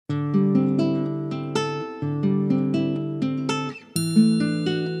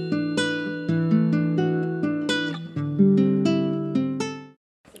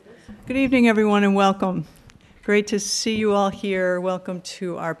evening, everyone, and welcome. Great to see you all here. Welcome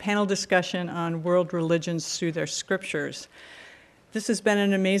to our panel discussion on world religions through their scriptures. This has been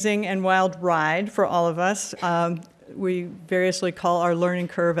an amazing and wild ride for all of us. We variously call our learning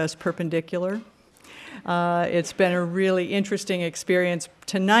curve as perpendicular. It's been a really interesting experience.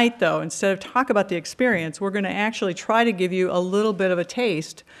 Tonight, though, instead of talk about the experience, we're going to actually try to give you a little bit of a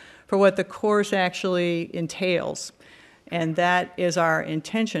taste for what the course actually entails. And that is our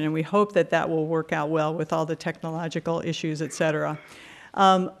intention, and we hope that that will work out well with all the technological issues, et cetera.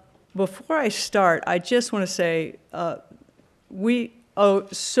 Before I start, I just want to say we owe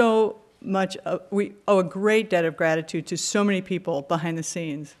so much, we owe a great debt of gratitude to so many people behind the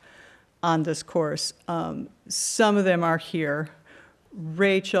scenes on this course. Some of them are here.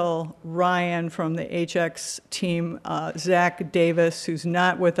 Rachel, Ryan from the HX team, Zach Davis, who's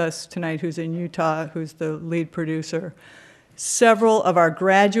not with us tonight, who's in Utah, who's the lead producer. Several of our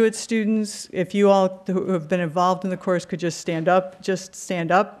graduate students, if you all who have been involved in the course could just stand up.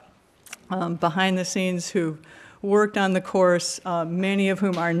 Behind the scenes who worked on the course, many of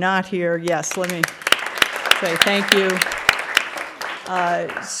whom are not here. Yes, let me say thank you.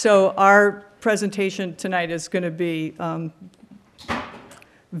 So our presentation tonight is going to be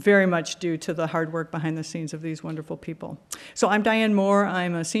very much due to the hard work behind the scenes of these wonderful people. So I'm Diane Moore.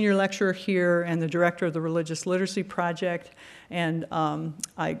 I'm a senior lecturer here and the director of the Religious Literacy Project. And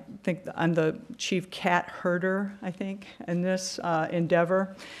I think I'm the chief cat herder, I think, in this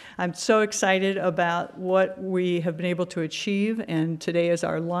endeavor. I'm so excited about what we have been able to achieve. And today is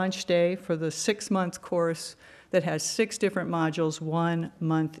our launch day for the 6-month course that has 6 different modules, 1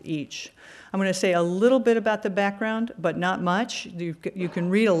 month each. I'm going to say a little bit about the background, but not much. You can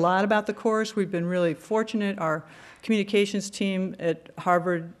read a lot about the course. We've been really fortunate. Our communications team at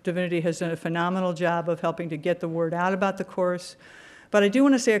Harvard Divinity has done a phenomenal job of helping to get the word out about the course. But I do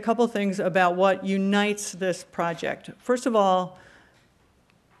want to say a couple things about what unites this project. First of all,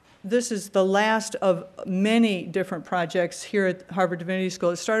 this is the last of many different projects here at Harvard Divinity School.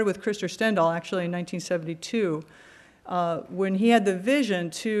 It started with Krister Stendahl, actually, in 1972, when he had the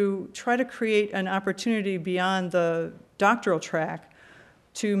vision to try to create an opportunity beyond the doctoral track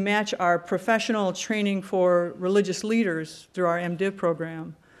to match our professional training for religious leaders through our MDiv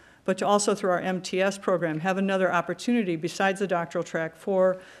program, but to also through our MTS program, have another opportunity besides the doctoral track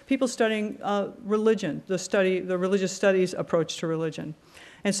for people studying religion, the religious studies approach to religion.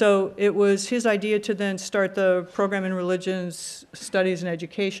 And so it was his idea to then start the program in religions, studies, and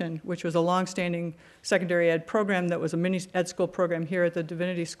education, which was a longstanding secondary ed program that was a mini ed school program here at the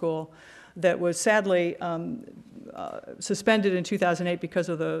Divinity School that was sadly suspended in 2008 because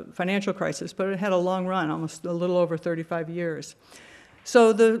of the financial crisis, but it had a long run, almost a little over 35 years.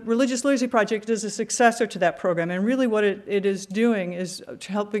 So the Religious Literacy Project is a successor to that program, and really what it is doing is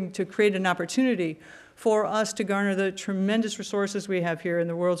helping to create an opportunity for us to garner the tremendous resources we have here in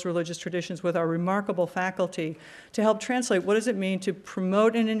the world's religious traditions with our remarkable faculty to help translate what does it mean to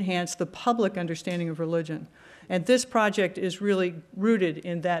promote and enhance the public understanding of religion. And this project is really rooted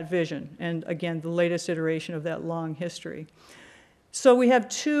in that vision, and again, the latest iteration of that long history. So we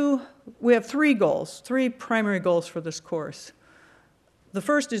have 3 goals, 3 primary goals for this course. The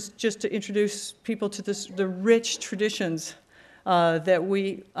first is just to introduce people to the rich traditions that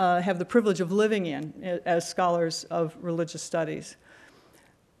we have the privilege of living in as scholars of religious studies.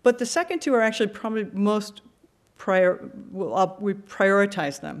 But the second 2 are actually probably we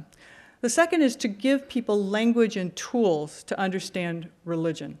prioritize them. The second is to give people language and tools to understand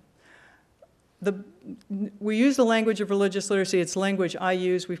religion. We use the language of religious literacy. It's language I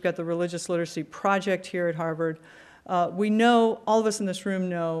use. We've got the Religious Literacy Project here at Harvard. We know, all of us in this room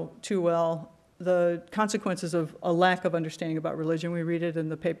know too well, the consequences of a lack of understanding about religion. We read it in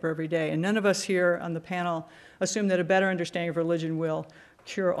the paper every day. And none of us here on the panel assume that a better understanding of religion will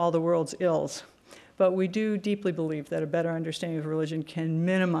cure all the world's ills. But we do deeply believe that a better understanding of religion can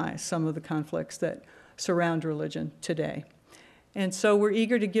minimize some of the conflicts that surround religion today. And so we're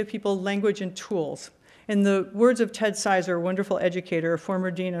eager to give people language and tools. In the words of Ted Sizer, a wonderful educator,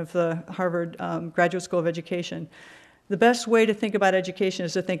 former dean of the Harvard Graduate School of Education, the best way to think about education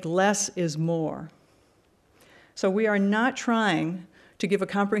is to think less is more. So we are not trying to give a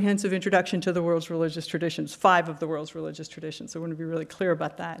comprehensive introduction to the world's religious traditions, 5 of the world's religious traditions. So I want to be really clear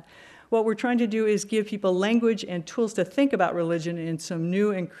about that. What we're trying to do is give people language and tools to think about religion in some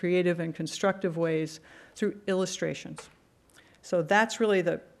new and creative and constructive ways through illustrations. So that's really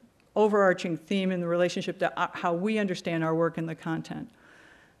the overarching theme in the relationship to how we understand our work and the content.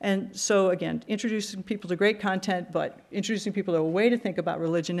 And so again, introducing people to great content, but introducing people to a way to think about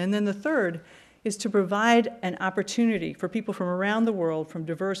religion. And then the third is to provide an opportunity for people from around the world, from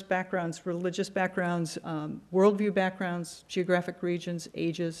diverse backgrounds, religious backgrounds, worldview backgrounds, geographic regions,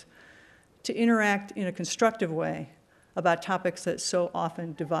 ages, to interact in a constructive way about topics that so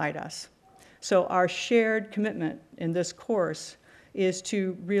often divide us. So our shared commitment in this course is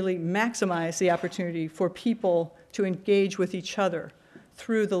to really maximize the opportunity for people to engage with each other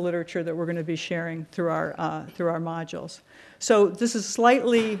through the literature that we're going to be sharing through our modules. So this is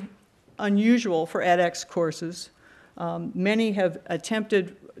slightly unusual for edX courses. Many have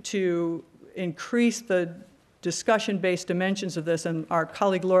attempted to increase the discussion-based dimensions of this, and our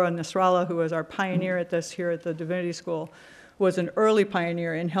colleague Laura Nasrallah, who was our pioneer at this here at the Divinity School, was an early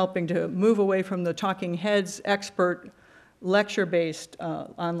pioneer in helping to move away from the talking heads, expert, lecture-based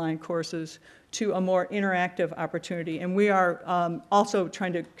online courses to a more interactive opportunity. And we are also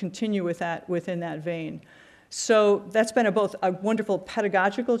trying to continue with that within that vein. So that's been both a wonderful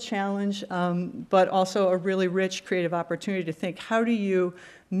pedagogical challenge, but also a really rich creative opportunity to think, how do you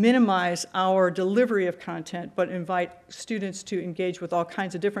minimize our delivery of content, but invite students to engage with all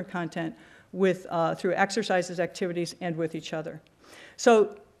kinds of different content through exercises, activities, and with each other.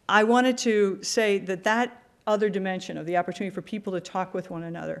 So I wanted to say that that other dimension of the opportunity for people to talk with one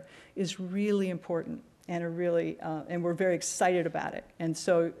another is really important. And we're very excited about it.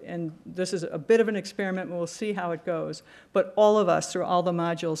 And this is a bit of an experiment, and we'll see how it goes. But all of us, through all the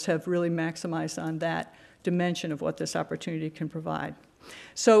modules, have really maximized on that dimension of what this opportunity can provide.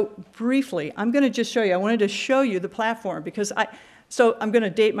 So briefly, I'm going to just show you. I wanted to show you the platform because so I'm going to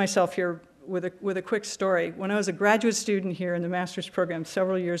date myself here with a quick story. When I was a graduate student here in the master's program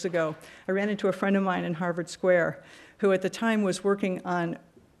several years ago, I ran into a friend of mine in Harvard Square who at the time was working on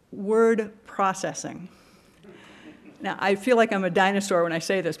word processing. Now, I feel like I'm a dinosaur when I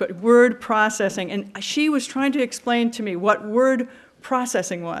say this, but word processing. And she was trying to explain to me what word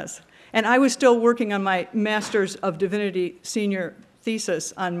processing was. And I was still working on my Master's of Divinity senior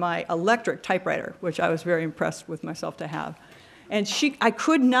thesis on my electric typewriter, which I was very impressed with myself to have. And I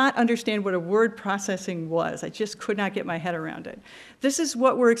could not understand what a word processing was. I just could not get my head around it. This is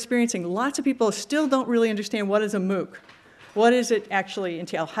what we're experiencing. Lots of people still don't really understand what is a MOOC. What does it actually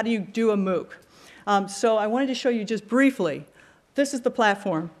entail? How do you do a MOOC? So I wanted to show you just briefly. This is the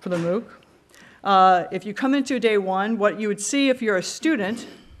platform for the MOOC. If you come into day one, what you would see if you're a student,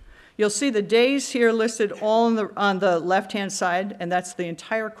 you'll see the days here listed all on the left-hand side, and that's the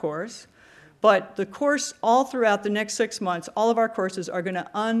entire course. But the course, all throughout the next 6 months, all of our courses are going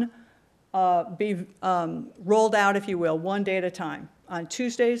to be rolled out, if you will, one day at a time, on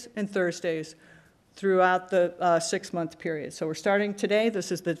Tuesdays and Thursdays throughout the 6-month period. So we're starting today.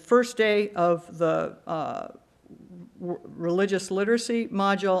 This is the first day of the religious literacy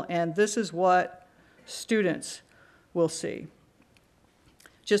module, and this is what students will see.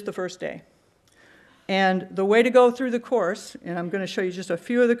 Just the first day. And the way to go through the course, and I'm going to show you just a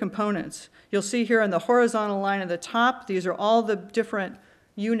few of the components. You'll see here on the horizontal line at the top, these are all the different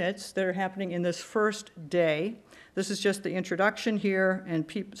units that are happening in this first day. This is just the introduction here, and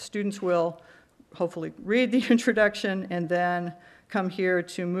students will hopefully read the introduction and then come here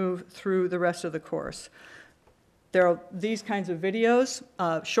to move through the rest of the course. There are these kinds of videos,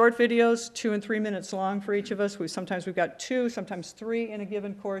 short videos, 2 and 3 minutes long for each of us. Sometimes we've got 2, sometimes 3 in a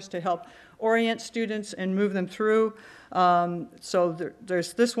given course to help orient students and move them through. So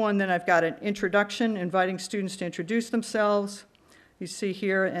there's this one, then I've got an introduction, inviting students to introduce themselves. You see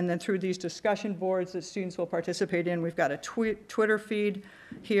here, and then through these discussion boards that students will participate in, we've got a Twitter feed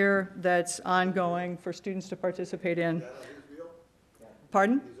here that's ongoing for students to participate in.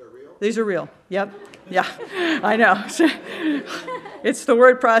 Pardon? These are real? These are real, yep. Yeah, I know. It's the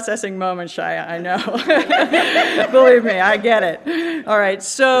word processing moment, Shia, I know. Believe me, I get it. All right,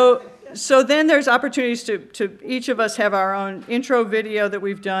 so then there's opportunities to each of us have our own intro video that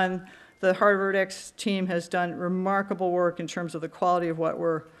we've done. The HarvardX team has done remarkable work in terms of the quality of what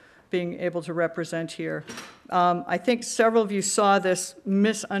we're being able to represent here. I think several of you saw this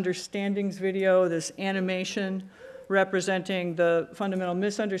misunderstandings video, this animation representing the fundamental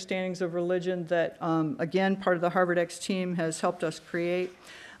misunderstandings of religion that, again, part of the HarvardX team has helped us create.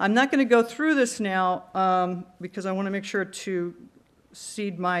 I'm not going to go through this now because I want to make sure to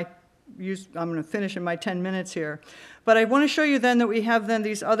cede my use. I'm going to finish in my 10 minutes here. But I want to show you then that we have then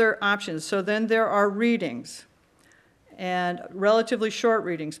these other options. So then there are readings, and relatively short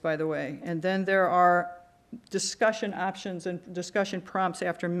readings, by the way. And then there are discussion options and discussion prompts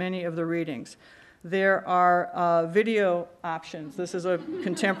after many of the readings. There are video options. This is a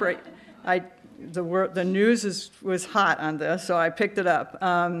contemporary, the news was hot on this, so I picked it up.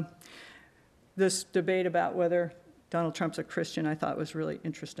 This debate about whether Donald Trump's a Christian, I thought was really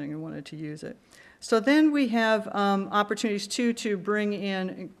interesting and wanted to use it. So then we have opportunities, too, to bring in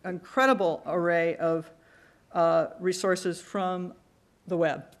an incredible array of resources from the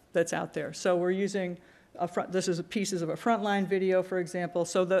web that's out there. So we're using, this is pieces of a Frontline video, for example.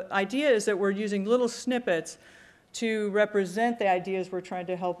 So the idea is that we're using little snippets to represent the ideas we're trying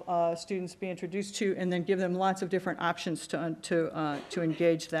to help students be introduced to, and then give them lots of different options to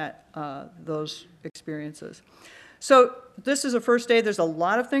engage those experiences. So this is a first day. There's a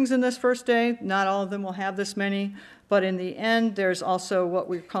lot of things in this first day. Not all of them will have this many, but in the end, there's also what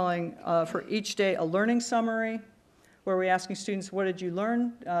we're calling for each day a learning summary, where we're asking students, what did you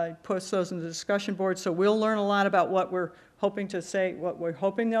learn? Post those in the discussion board, so we'll learn a lot about what we're hoping to say, what we're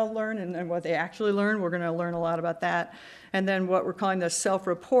hoping they'll learn, and then what they actually learn. We're going to learn a lot about that. And then what we're calling the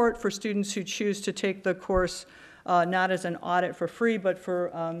self-report for students who choose to take the course not as an audit for free, but for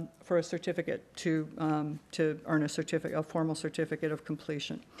a certificate to earn a certificate, a formal certificate of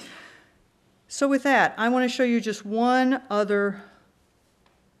completion. So with that, I want to show you just one other.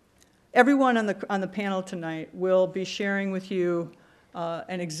 Everyone on the panel tonight will be sharing with you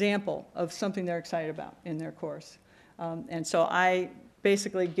an example of something they're excited about in their course. And so I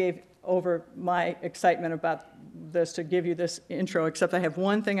basically gave over my excitement about this to give you this intro, except I have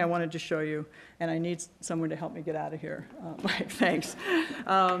one thing I wanted to show you, and I need someone to help me get out of here. Mike, thanks.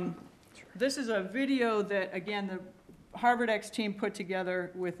 This is a video that, again, the Harvard X team put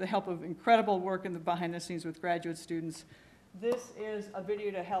together with the help of incredible work in the behind the scenes with graduate students. This is a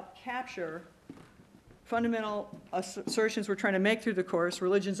video to help capture fundamental assertions we're trying to make through the course.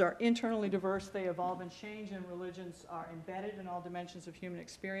 Religions are internally diverse, they evolve and change, and religions are embedded in all dimensions of human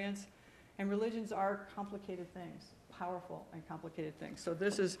experience. And religions are complicated things, powerful and complicated things. So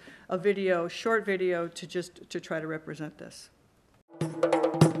this is a video, short video, to try to represent this.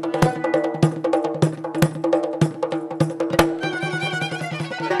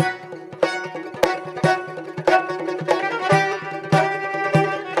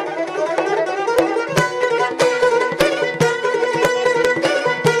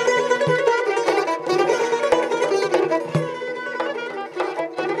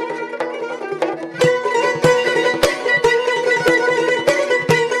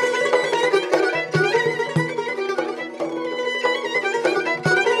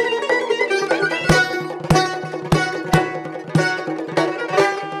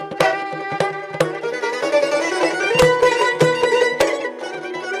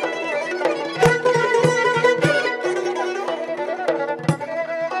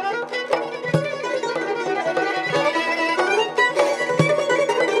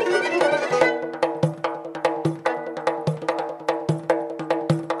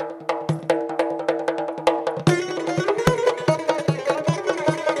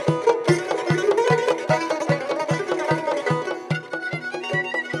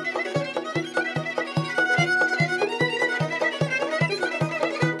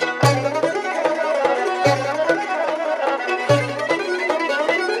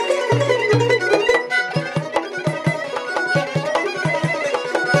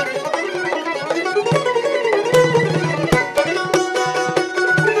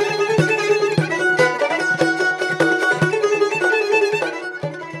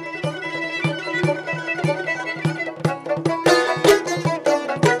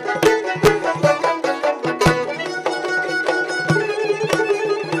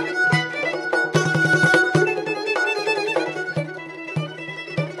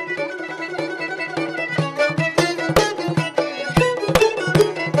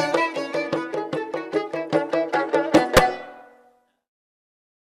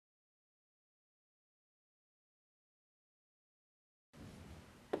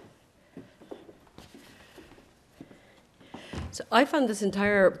 So I found this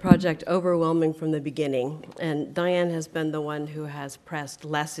entire project overwhelming from the beginning, and Diane has been the one who has pressed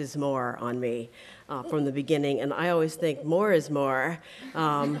less is more on me from the beginning, and I always think more is more,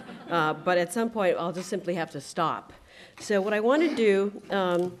 but at some point I'll just simply have to stop. So what I want to do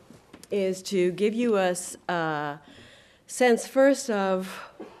is to give you a sense first of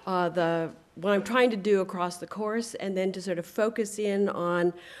what I'm trying to do across the course, and then to sort of focus in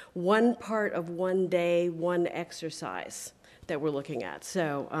on one part of one day, one exercise that we're looking at.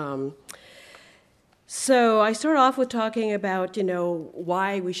 So I start off with talking about,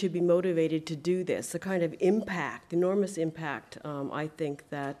 why we should be motivated to do this, the kind of impact, enormous impact, I think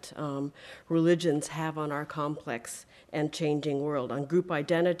that religions have on our complex and changing world, on group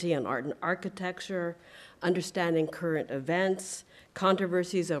identity, on art and architecture, understanding current events,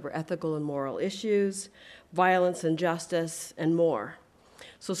 controversies over ethical and moral issues, violence and justice, and more.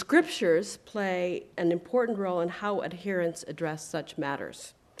 So scriptures play an important role in how adherents address such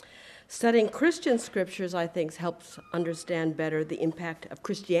matters. Studying Christian scriptures, I think, helps understand better the impact of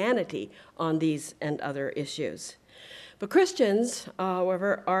Christianity on these and other issues. But Christians,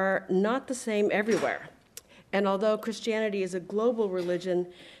 however, are not the same everywhere. And although Christianity is a global religion,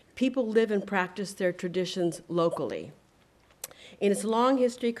 people live and practice their traditions locally. In its long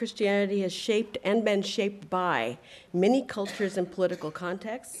history, Christianity has shaped and been shaped by many cultures and political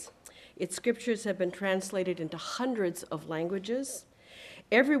contexts. Its scriptures have been translated into hundreds of languages.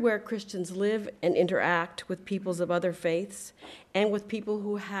 Everywhere Christians live and interact with peoples of other faiths and with people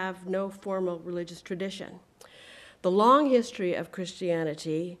who have no formal religious tradition. The long history of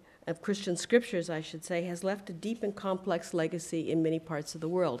Christianity, of Christian scriptures, I should say, has left a deep and complex legacy in many parts of the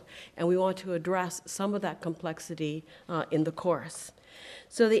world, and we want to address some of that complexity in the course.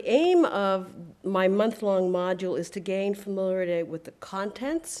 So the aim of my month-long module is to gain familiarity with the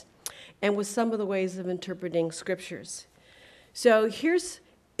contents and with some of the ways of interpreting scriptures. So here's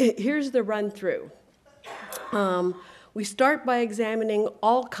the run-through. We start by examining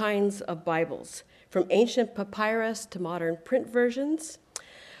all kinds of Bibles, from ancient papyrus to modern print versions.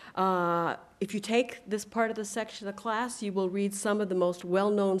 If you take this part of the section of the class, you will read some of the most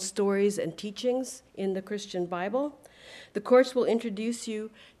well-known stories and teachings in the Christian Bible. The course will introduce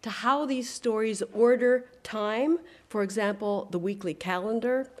you to how these stories order time, for example, the weekly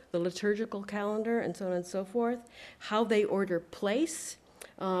calendar, the liturgical calendar, and so on and so forth, how they order place.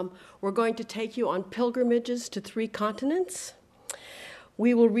 We're going to take you on pilgrimages to 3 continents.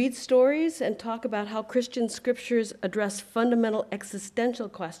 We will read stories and talk about how Christian scriptures address fundamental existential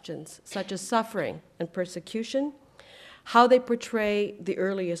questions, such as suffering and persecution, how they portray the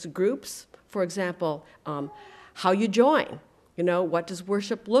earliest groups, for example, how you join, what does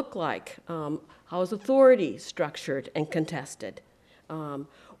worship look like, how is authority structured and contested.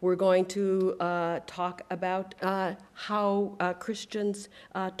 We're going to talk about how Christians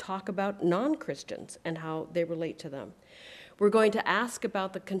talk about non-Christians and how they relate to them. We're going to ask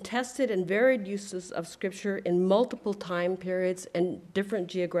about the contested and varied uses of Scripture in multiple time periods and different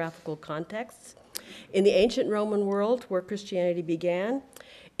geographical contexts. In the ancient Roman world, where Christianity began,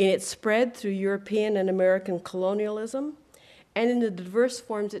 in its spread through European and American colonialism, and in the diverse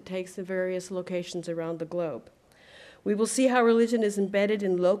forms it takes in various locations around the globe. We will see how religion is embedded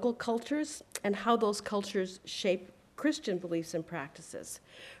in local cultures and how those cultures shape Christian beliefs and practices.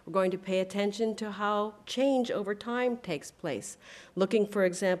 We're going to pay attention to how change over time takes place, looking, for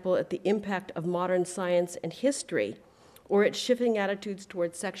example, at the impact of modern science and history, or its shifting attitudes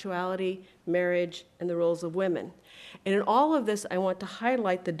towards sexuality, marriage, and the roles of women. And in all of this, I want to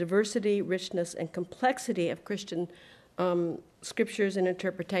highlight the diversity, richness, and complexity of Christian scriptures and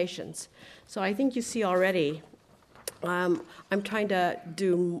interpretations. So I think you see already I'm trying to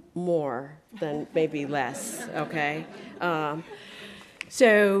do more than maybe less, okay?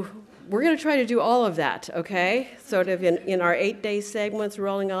 So we're going to try to do all of that, okay? Sort of in our 8-day segments,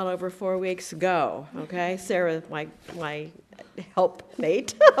 rolling on over 4 weeks, go, okay? Sarah, my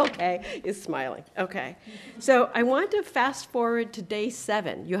helpmate, okay, is smiling, okay. So I want to fast forward to day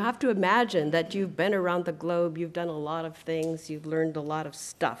 7. You have to imagine that you've been around the globe, you've done a lot of things, you've learned a lot of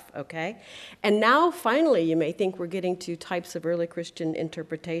stuff, okay? And now, finally, you may think we're getting to types of early Christian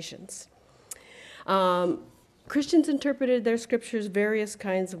interpretations. Christians interpreted their scriptures various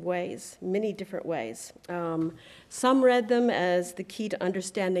kinds of ways, many different ways. Some read them as the key to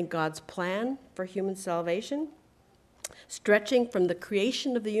understanding God's plan for human salvation, stretching from the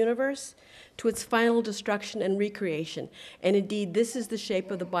creation of the universe to its final destruction and recreation. And indeed, this is the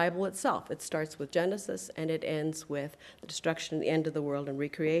shape of the Bible itself. It starts with Genesis, and it ends with the destruction and the end of the world and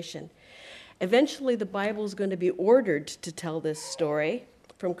recreation. Eventually, the Bible is going to be ordered to tell this story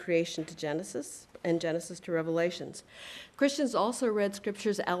from creation to Genesis, and Genesis to Revelations. Christians also read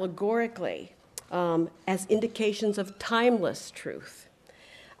scriptures allegorically as indications of timeless truth.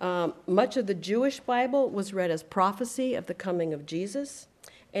 Much of the Jewish Bible was read as prophecy of the coming of Jesus,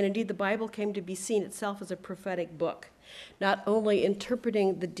 and indeed the Bible came to be seen itself as a prophetic book, not only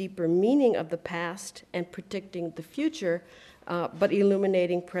interpreting the deeper meaning of the past and predicting the future, but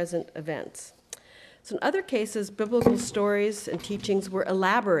illuminating present events. So in other cases, biblical stories and teachings were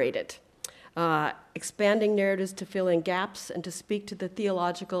elaborated, expanding narratives to fill in gaps and to speak to the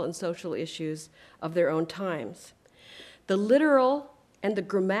theological and social issues of their own times. The literal and the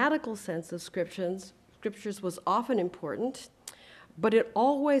grammatical sense of scriptures was often important, but it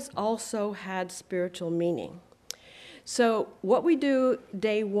always also had spiritual meaning. So what we do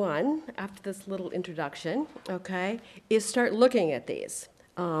day 1, after this little introduction, okay, is start looking at these.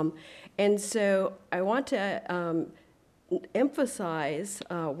 And so I want to emphasize,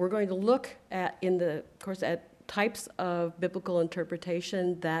 we're going to look at, in the course, at types of biblical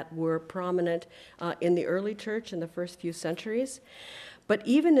interpretation that were prominent in the early church in the first few centuries. But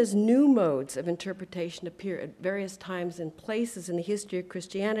even as new modes of interpretation appear at various times and places in the history of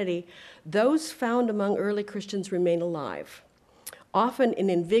Christianity, those found among early Christians remain alive, often in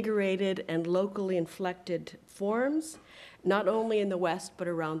invigorated and locally inflected forms, not only in the West but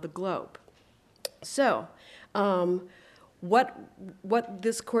around the globe. So, what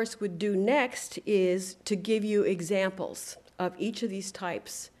this course would do next is to give you examples of each of these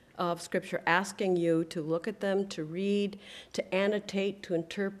types of scripture, asking you to look at them, to read, to annotate, to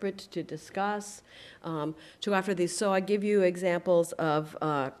interpret, to discuss, to go after these. So I give you examples of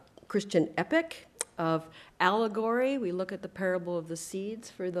Christian epic, of allegory. We look at the parable of the seeds,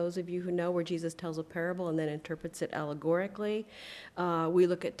 for those of you who know, where Jesus tells a parable and then interprets it allegorically. We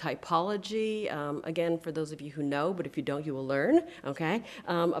look at typology, again, for those of you who know, but if you don't, you will learn, okay,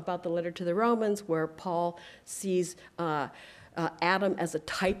 about the letter to the Romans, where Paul sees Adam as a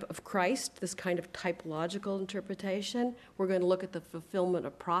type of Christ, this kind of typological interpretation. We're going to look at the fulfillment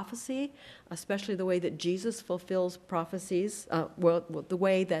of prophecy, especially the way that Jesus fulfills prophecies, the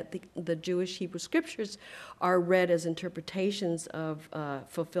way that the Jewish Hebrew scriptures are read as interpretations of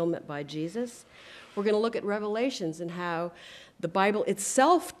fulfillment by Jesus. We're going to look at Revelations and how the Bible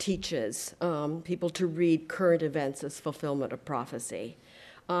itself teaches people to read current events as fulfillment of prophecy.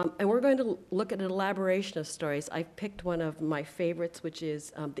 And we're going to look at an elaboration of stories. I've picked one of my favorites, which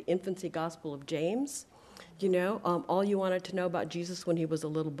is the infancy gospel of James. You know, all you wanted to know about Jesus when he was a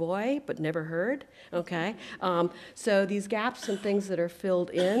little boy, but never heard, okay? So these gaps and things that are filled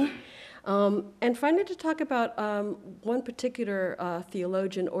in. And finally, to talk about one particular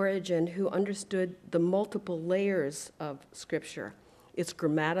theologian, Origen, who understood the multiple layers of Scripture, its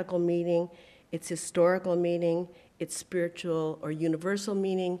grammatical meaning, its historical meaning, its spiritual or universal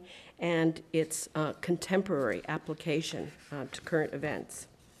meaning, and its contemporary application to current events.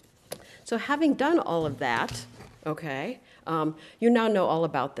 So having done all of that, okay, you now know all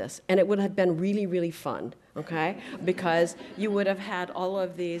about this, and it would have been really, really fun, okay, because you would have had all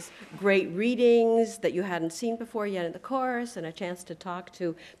of these great readings that you hadn't seen before yet in the course, and a chance to talk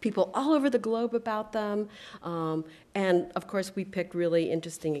to people all over the globe about them, and of course we picked really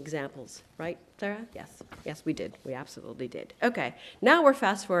interesting examples, right, Sarah? Yes, we did. We absolutely did. Okay, now we're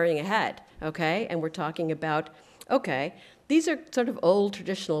fast forwarding ahead, okay, and we're talking about, okay, these are sort of old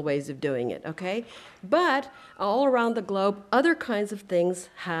traditional ways of doing it, okay? But all around the globe, other kinds of things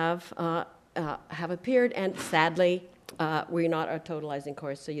have appeared, and sadly, we're not a totalizing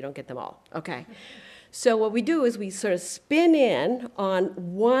course, so you don't get them all, okay? So what we do is we sort of spin in on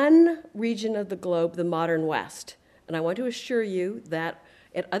one region of the globe, the modern West. And I want to assure you that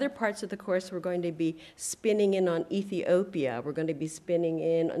at other parts of the course, we're going to be spinning in on Ethiopia. We're going to be spinning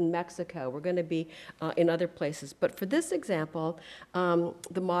in on Mexico. We're going to be in other places. But for this example,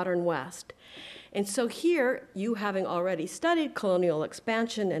 the modern West. And so here, you having already studied colonial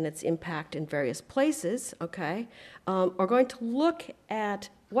expansion and its impact in various places, okay, are going to look at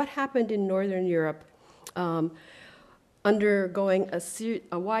what happened in Northern Europe undergoing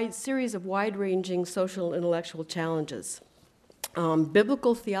a wide series of wide-ranging social and intellectual challenges.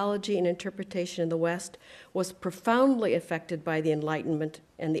 Biblical theology and interpretation in the West was profoundly affected by the Enlightenment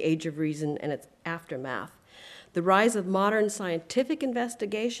and the Age of Reason and its aftermath. The rise of modern scientific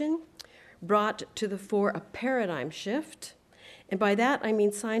investigation brought to the fore a paradigm shift, and by that I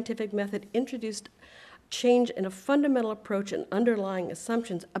mean scientific method introduced change in a fundamental approach and underlying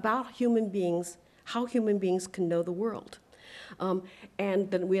assumptions about human beings, how human beings can know the world. And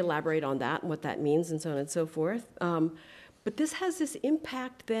then we elaborate on that and what that means and so on and so forth. But this has this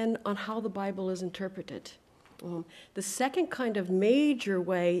impact then on how the Bible is interpreted. The second kind of major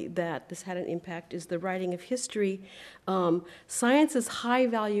way that this had an impact is the writing of history. Science's high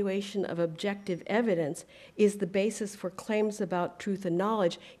valuation of objective evidence is the basis for claims about truth and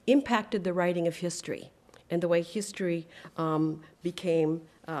knowledge, impacted the writing of history and the way history became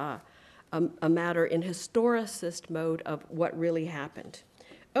a matter in historicist mode of what really happened.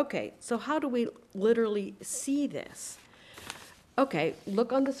 Okay, so how do we literally see this? Okay,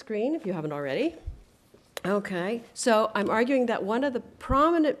 look on the screen if you haven't already. Okay, so I'm arguing that one of the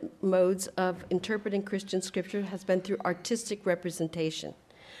prominent modes of interpreting Christian scripture has been through artistic representation.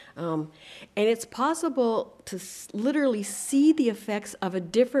 And it's possible to literally see the effects of a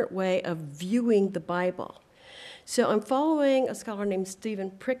different way of viewing the Bible. So I'm following a scholar named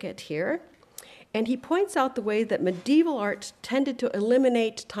Stephen Prickett here, and he points out the way that medieval art tended to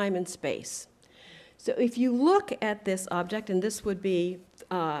eliminate time and space. So if you look at this object, and this would be,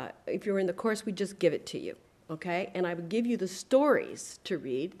 if you were in the course, we just give it to you, okay? And I would give you the stories to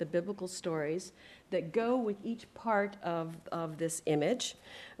read, the biblical stories that go with each part of this image,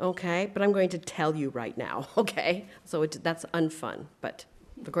 okay? But I'm going to tell you right now, okay? So that's unfun, but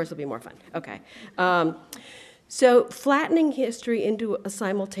of course it'll be more fun, okay? So flattening history into a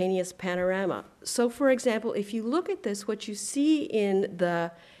simultaneous panorama. So for example, if you look at this, what you see in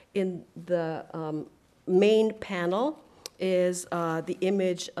the main panel is the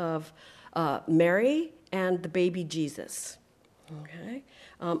image of Mary and the baby Jesus. Okay,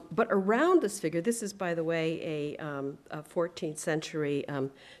 but around this figure, this is, by the way, a 14th century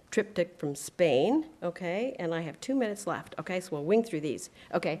triptych from Spain, okay, and I have 2 minutes left, okay, so we'll wing through these.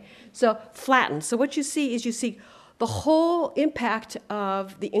 Okay, so flattened. So what you see is you see the whole impact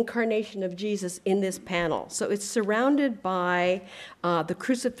of the incarnation of Jesus in this panel. So it's surrounded by the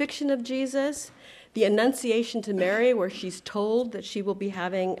crucifixion of Jesus, the Annunciation to Mary, where she's told that she will be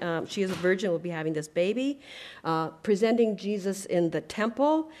having, she is a virgin, will be having this baby, presenting Jesus in the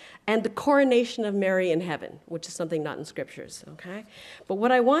temple, and the coronation of Mary in heaven, which is something not in scriptures, okay? But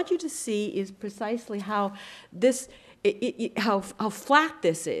what I want you to see is precisely how this, how flat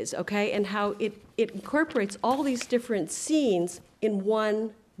this is, okay? And how it incorporates all these different scenes in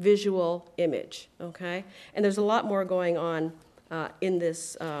one visual image, okay? And there's a lot more going on in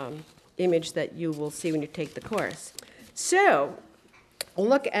this image that you will see when you take the course. So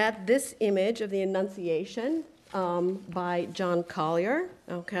look at this image of the Annunciation by John Collier,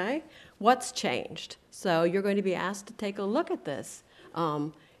 okay? What's changed? So you're going to be asked to take a look at this.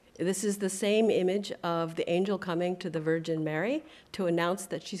 This is the same image of the angel coming to the Virgin Mary to announce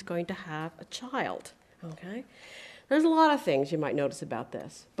that she's going to have a child, okay? There's a lot of things you might notice about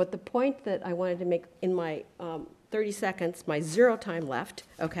this, but the point that I wanted to make in my 30 seconds, my 0 time left,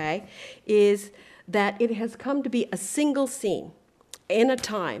 okay, is that it has come to be a single scene in a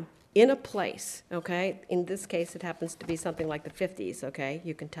time, in a place, okay? In this case, it happens to be something like the 50s, okay?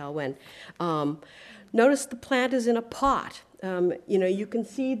 You can tell when. Notice the plant is in a pot. You know, you can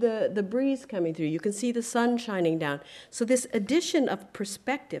see the breeze coming through. You can see the sun shining down. So this addition of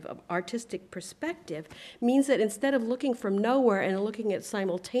perspective, of artistic perspective, means that instead of looking from nowhere and looking at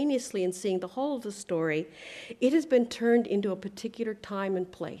simultaneously and seeing the whole of the story, it has been turned into a particular time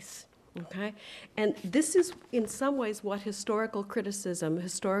and place. Okay? And this is, in some ways, what historical criticism,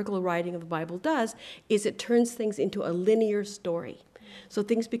 historical writing of the Bible does, is it turns things into a linear story. So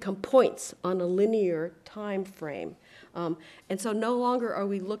things become points on a linear time frame. And so no longer are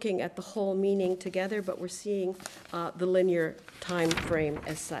we looking at the whole meaning together, but we're seeing the linear time frame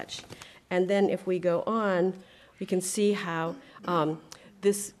as such. And then if we go on, we can see how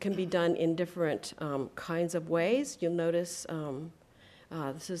this can be done in different kinds of ways. You'll notice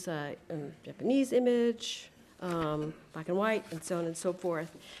this is a Japanese image, black and white, and so on and so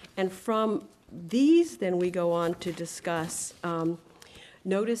forth. And from these, then we go on to discuss,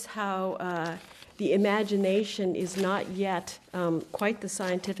 notice how the imagination is not yet quite the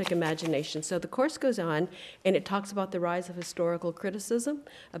scientific imagination. So the course goes on, and it talks about the rise of historical criticism,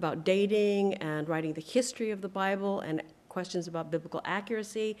 about dating and writing the history of the Bible, and questions about biblical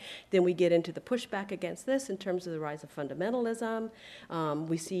accuracy. Then we get into the pushback against this in terms of the rise of fundamentalism.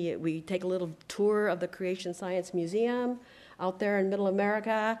 We take a little tour of the Creation Science Museum out there in Middle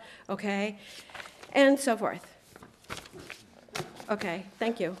America, okay, and so forth. Okay,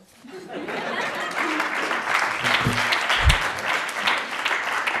 thank you.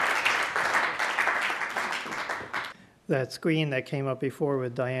 That screen that came up before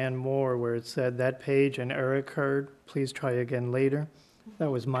with Diane Moore, where it said, "That page an error occurred, please try again later," that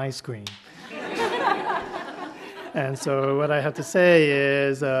was my screen. And so what I have to say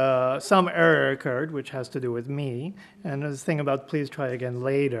is some error occurred, which has to do with me. And this thing about please try again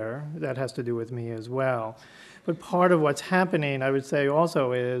later, that has to do with me as well. But part of what's happening, I would say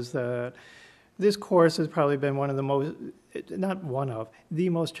also, is that this course has probably been one of the most, not one of, the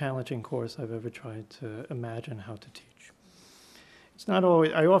most challenging course I've ever tried to imagine how to teach. It's not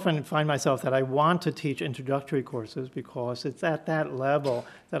always, I often find myself that I want to teach introductory courses because it's at that level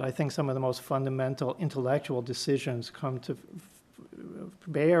that I think some of the most fundamental intellectual decisions come to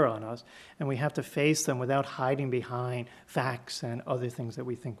bear on us, and we have to face them without hiding behind facts and other things that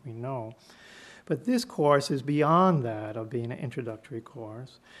we think we know. But this course is beyond that of being an introductory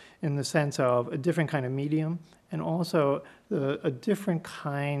course in the sense of a different kind of medium and also a different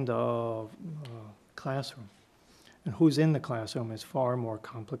kind of classroom. And who's in the classroom is far more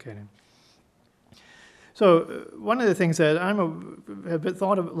complicated. So one of the things that have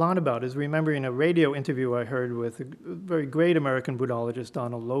thought a lot about is remembering a radio interview I heard with a very great American Buddhologist,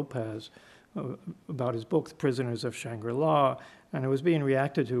 Donald Lopez, about his book, The Prisoners of Shangri-La, and it was being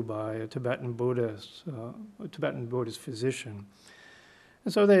reacted to by a Tibetan Buddhist physician.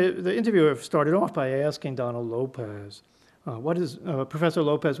 And so the interviewer started off by asking Donald Lopez, Professor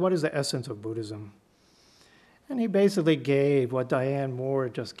Lopez, what is the essence of Buddhism? And he basically gave what Diane Moore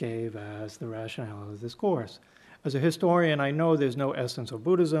just gave as the rationale of this course. As a historian, I know there's no essence of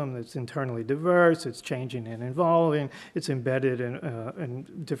Buddhism. It's internally diverse, it's changing and evolving, it's embedded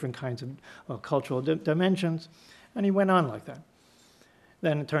in different kinds of cultural dimensions. And he went on like that.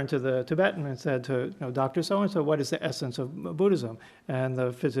 Then turned to the Tibetan and said to Dr. So-and-so, what is the essence of Buddhism? And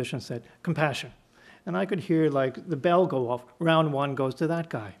the physician said, compassion. And I could hear like the bell go off, round one goes to that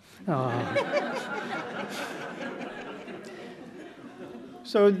guy.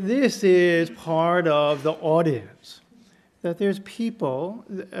 So this is part of the audience, that there's people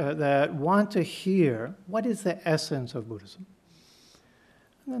that want to hear what is the essence of Buddhism.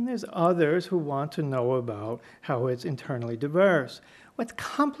 And then there's others who want to know about how it's internally diverse. What's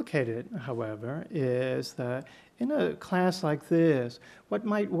complicated, however, is that in a class like this, what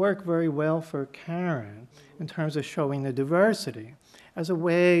might work very well for Karen in terms of showing the diversity as a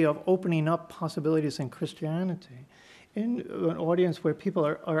way of opening up possibilities in Christianity, in an audience where people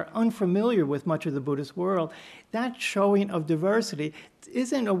are unfamiliar with much of the Buddhist world, that showing of diversity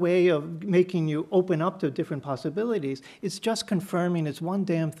isn't a way of making you open up to different possibilities. It's just confirming it's one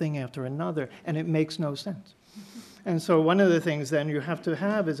damn thing after another, and it makes no sense. And so one of the things then you have to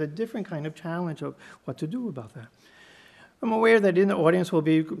have is a different kind of challenge of what to do about that. I'm aware that in the audience will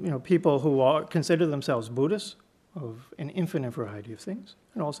be people who consider themselves Buddhists of an infinite variety of things,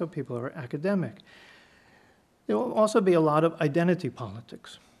 and also people who are academic. There will also be a lot of identity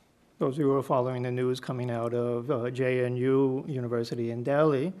politics. Those who are following the news coming out of JNU University in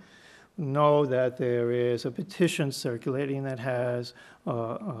Delhi know that there is a petition circulating that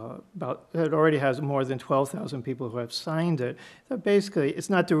already has more than 12,000 people who have signed it. So basically, it's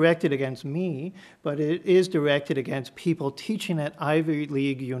not directed against me, but it is directed against people teaching at Ivy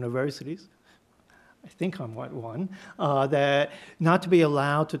League universities. I think I'm one, that not to be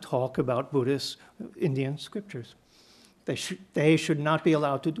allowed to talk about Buddhist Indian scriptures. They should not be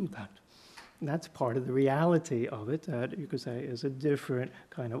allowed to do that. And that's part of the reality of it, that you could say is a different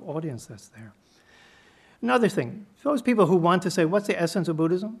kind of audience that's there. Another thing, those people who want to say, what's the essence of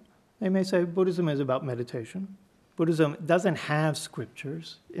Buddhism? They may say Buddhism is about meditation. Buddhism doesn't have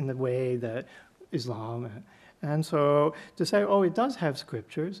scriptures in the way that Islam. And so to say, oh, it does have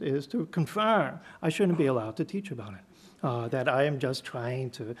scriptures is to confirm I shouldn't be allowed to teach about it, that I am just trying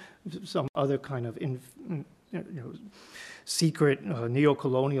to, some other kind of secret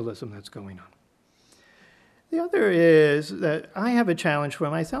neocolonialism that's going on. The other is that I have a challenge for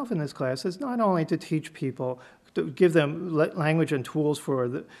myself in this class is not only to teach people, to give them language and tools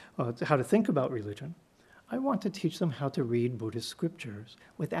for how to think about religion. I want to teach them how to read Buddhist scriptures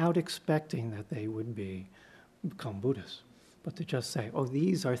without expecting that they would become Buddhists, but to just say, oh,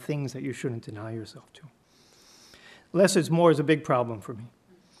 these are things that you shouldn't deny yourself to. Less is more is a big problem for me,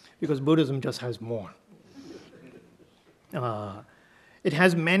 because Buddhism just has more. It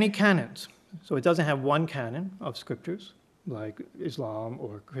has many canons, so it doesn't have one canon of scriptures like Islam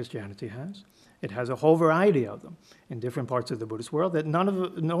or Christianity has. It has a whole variety of them in different parts of the Buddhist world that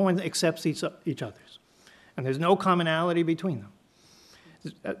no one accepts each other's, and there's no commonality between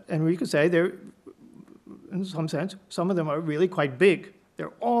them. And we could say they're, in some sense, some of them are really quite big.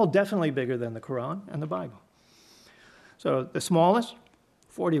 They're all definitely bigger than the Quran and the Bible. So the smallest,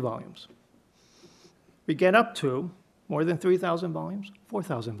 40 volumes. We get up to more than 3,000 volumes,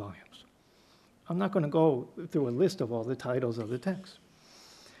 4,000 volumes. I'm not going to go through a list of all the titles of the text.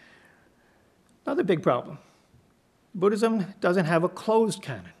 Another big problem. Buddhism doesn't have a closed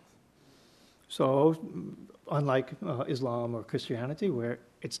canon. So unlike Islam or Christianity, where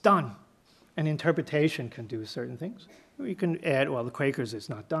it's done, an interpretation can do certain things. We can add, well, the Quakers, it's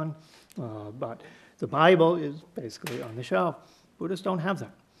not done, but the Bible is basically on the shelf. Buddhists don't have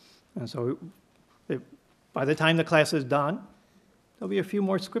that. And so by the time the class is done, there'll be a few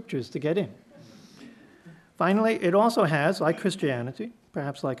more scriptures to get in. Finally, it also has, like Christianity,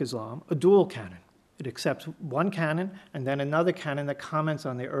 perhaps like Islam, a dual canon. It accepts one canon and then another canon that comments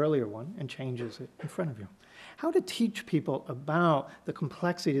on the earlier one and changes it in front of you. How to teach people about the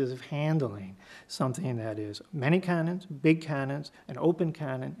complexities of handling something that is many canons, big canons, an open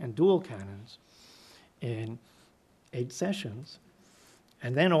canon, and dual canons in 8 sessions,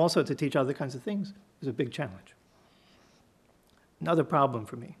 and then also to teach other kinds of things is a big challenge. Another problem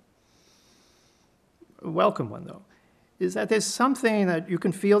for me, a welcome one though, is that there's something that you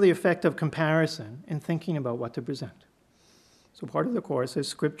can feel the effect of comparison in thinking about what to present. So part of the course is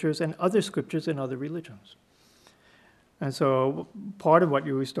scriptures and other scriptures in other religions. And so part of what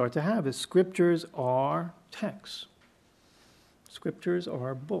you start to have is scriptures are texts. Scriptures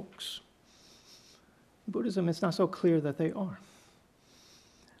are books. Buddhism, it's not so clear that they are.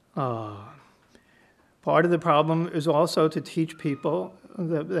 Part of the problem is also to teach people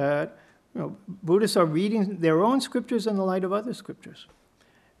that Buddhists are reading their own scriptures in the light of other scriptures.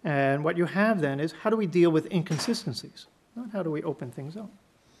 And what you have then is, how do we deal with inconsistencies? Not how do we open things up?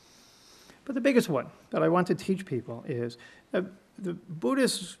 But the biggest one that I want to teach people is that the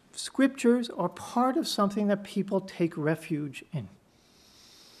Buddhist scriptures are part of something that people take refuge in.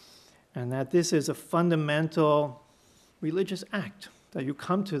 And that this is a fundamental religious act, that you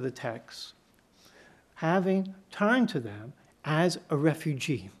come to the texts having turned to them as a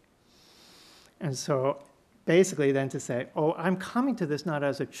refugee. And so basically then to say, oh, I'm coming to this not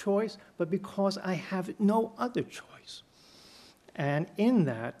as a choice, but because I have no other choice. And in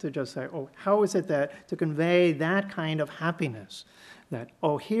that, to just say, oh, how is it that to convey that kind of happiness, that,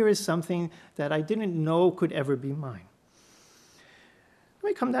 oh, here is something that I didn't know could ever be mine. Let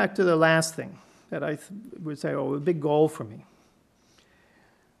me come back to the last thing that I would say, oh, a big goal for me.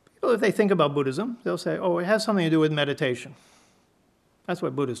 People, if they think about Buddhism, they'll say, oh, it has something to do with meditation. That's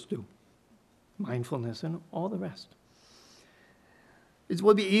what Buddhists do. Mindfulness and all the rest. It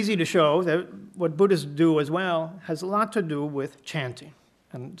will be easy to show that what Buddhists do as well has a lot to do with chanting.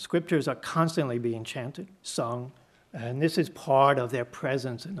 And scriptures are constantly being chanted, sung, and this is part of their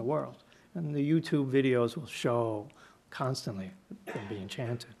presence in the world. And the YouTube videos will show constantly them being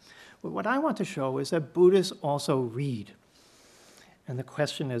chanted. But what I want to show is that Buddhists also read. And the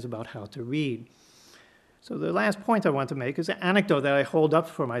question is about how to read. So the last point I want to make is an anecdote that I hold up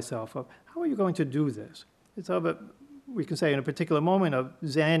for myself of how are you going to do this? It's of a, we can say in a particular moment of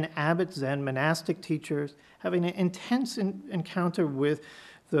Zen abbots, Zen monastic teachers having an intense encounter with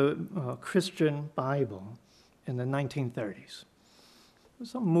the Christian Bible in the 1930s. It was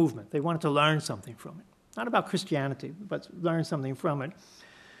some movement. They wanted to learn something from it. Not about Christianity, but learn something from it.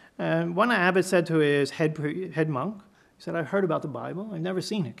 And one abbot said to his head monk, he said, I heard about the Bible. I've never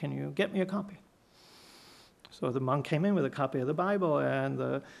seen it. Can you get me a copy? So the monk came in with a copy of the Bible, and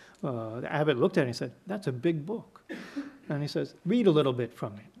the abbot looked at it and he said, that's a big book. And he says, read a little bit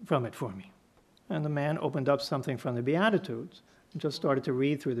from it for me. And the man opened up something from the Beatitudes and just started to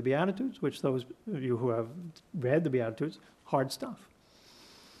read through the Beatitudes, which those of you who have read the Beatitudes, hard stuff.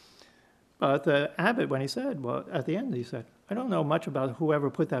 But the abbot, when he said, well, at the end, he said, I don't know much about whoever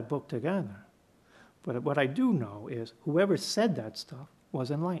put that book together. But what I do know is whoever said that stuff was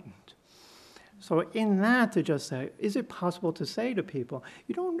enlightened. So in that, to just say, is it possible to say to people,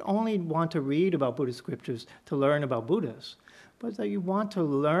 you don't only want to read about Buddhist scriptures to learn about Buddhists, but that you want to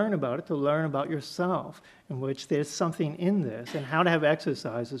learn about it, to learn about yourself, in which there's something in this, and how to have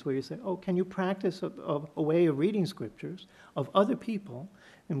exercises where you say, oh, can you practice a way of reading scriptures of other people,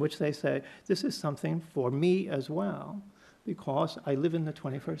 in which they say, this is something for me as well, because I live in the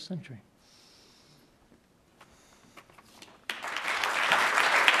 21st century.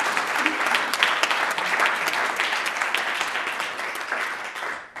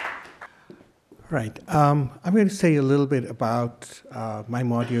 Right. I'm going to say a little bit about my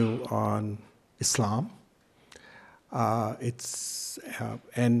module on Islam.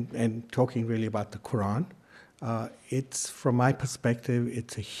 And talking really about the Quran. It's, from my perspective,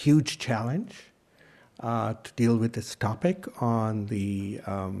 it's a huge challenge to deal with this topic on the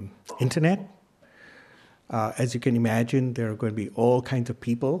internet. As you can imagine, there are going to be all kinds of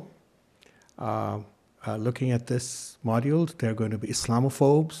people looking at this module. There are going to be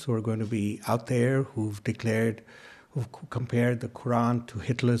Islamophobes who are going to be out there who've compared the Quran to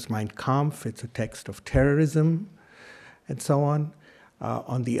Hitler's Mein Kampf. It's a text of terrorism, and so on.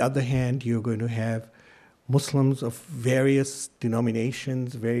 On the other hand, you're going to have Muslims of various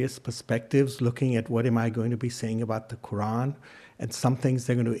denominations, various perspectives, looking at what am I going to be saying about the Quran, and some things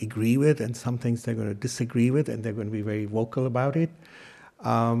they're going to agree with, and some things they're going to disagree with, and they're going to be very vocal about it.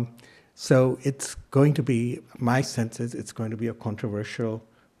 So it's going to be, my sense is it's going to be a controversial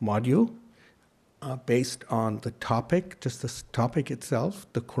module based on the topic, just the topic itself,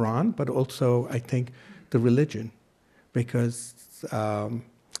 the Quran, but also, I think, the religion. Because,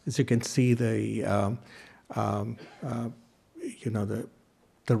 as you can see, the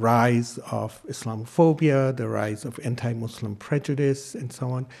rise of Islamophobia, the rise of anti-Muslim prejudice, and so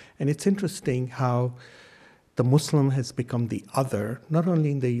on. And it's interesting how the Muslim has become the other, not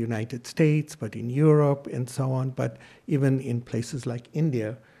only in the United States, but in Europe and so on, but even in places like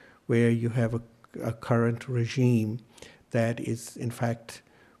India, where you have a current regime that is, in fact,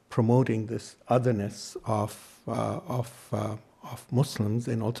 promoting this otherness of of Muslims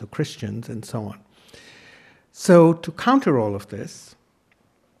and also Christians and so on. So to counter all of this,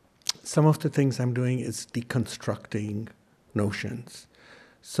 some of the things I'm doing is deconstructing notions.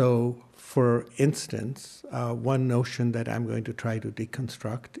 So, for instance, one notion that I'm going to try to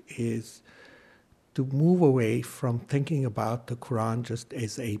deconstruct is to move away from thinking about the Quran just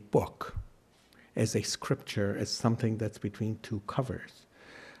as a book, as a scripture, as something that's between two covers.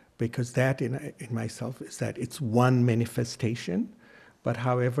 Because that in myself is that it's one manifestation, but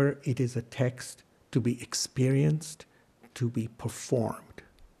however, it is a text to be experienced, to be performed.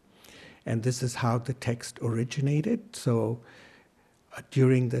 And this is how the text originated. So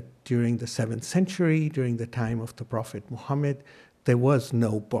during the 7th century, during the time of the Prophet Muhammad, there was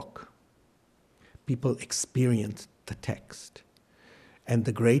no book. People experienced the text. And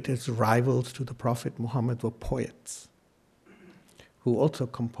the greatest rivals to the Prophet Muhammad were poets, who also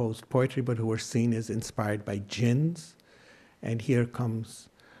composed poetry, but who were seen as inspired by jinns. And here comes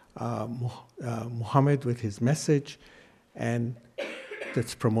Muhammad with his message, and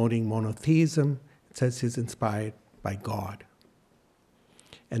that's promoting monotheism. It says he's inspired by God.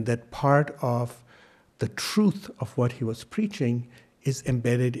 And that part of the truth of what he was preaching is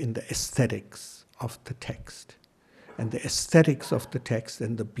embedded in the aesthetics of the text. And the aesthetics of the text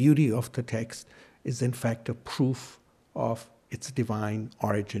and the beauty of the text is in fact a proof of its divine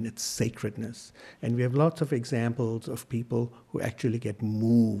origin, its sacredness. And we have lots of examples of people who actually get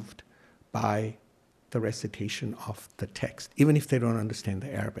moved by the recitation of the text, even if they don't understand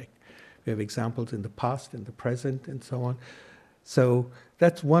the Arabic. We have examples in the past, in the present, and so on. So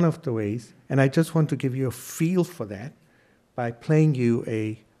that's one of the ways, and I just want to give you a feel for that by playing you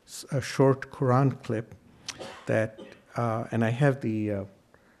a short Quran clip that, and I have the,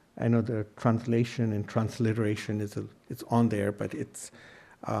 I know the translation and transliteration it's on there, but it's,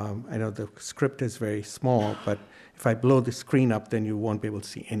 I know the script is very small, but if I blow the screen up, then you won't be able to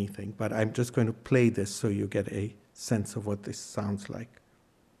see anything. But I'm just going to play this so you get a sense of what this sounds like.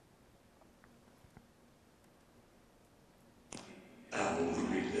 أعوذ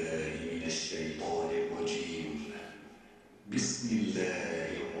بالله من الشيطان الرجيم بسم الله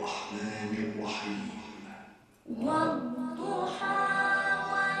الرحمن الرحيم والضحى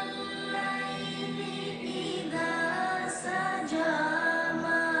والليل إذا سجى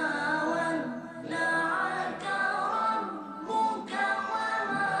ما ودعك ربك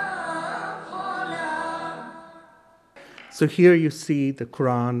وما قلى. So here you see the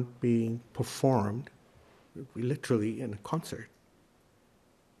Quran being performed, literally in a concert.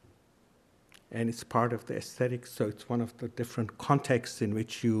 And it's part of the aesthetics, so it's one of the different contexts in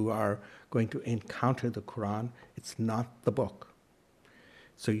which you are going to encounter the Quran. It's not the book.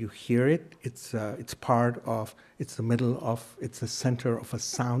 So you hear it, it's part of, it's the middle of, it's the center of a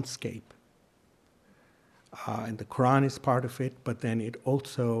soundscape. And the Quran is part of it, but then it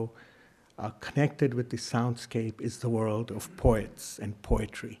also, connected with the soundscape is the world of poets and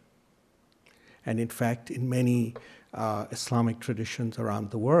poetry. And in fact, in many Islamic traditions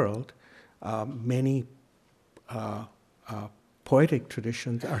around the world, many poetic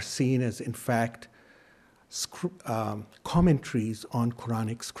traditions are seen as, in fact, commentaries on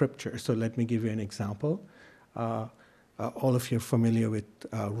Quranic scripture. So let me give you an example. All of you are familiar with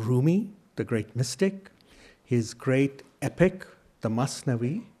Rumi, the great mystic. His great epic, the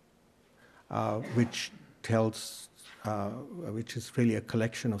Masnavi, which tells, which is really a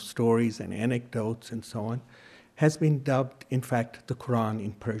collection of stories and anecdotes and so on, has been dubbed, in fact, the Quran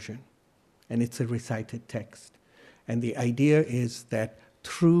in Persian. And it's a recited text. And the idea is that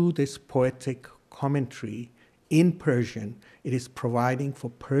through this poetic commentary in Persian, it is providing for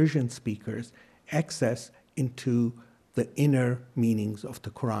Persian speakers access into the inner meanings of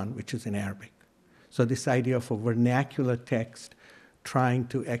the Quran, which is in Arabic. So this idea of a vernacular text trying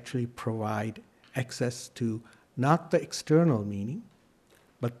to actually provide access to not the external meaning,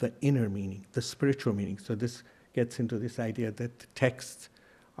 but the inner meaning, the spiritual meaning. So this gets into this idea that the texts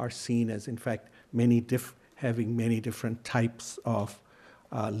are seen as, in fact, having many different types of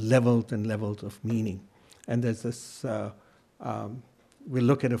levels and levels of meaning. And there's this, we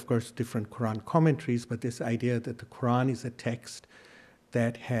look at, of course, different Quran commentaries, but this idea that the Quran is a text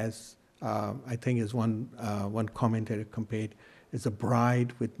that has, I think as one commentator compared, is a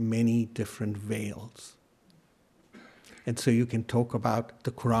bride with many different veils. And so you can talk about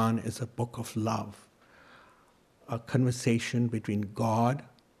the Quran as a book of love, a conversation between God,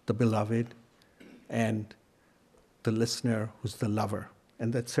 the beloved, and the listener who's the lover.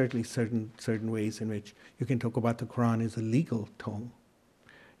 And that's certainly certain ways in which you can talk about the Quran as a legal tome.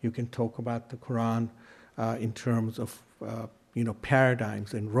 You can talk about the Quran in terms of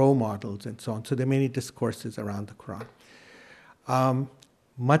paradigms and role models and so on. So there are many discourses around the Quran.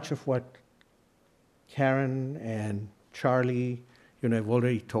 Much of what Karen and Charlie, have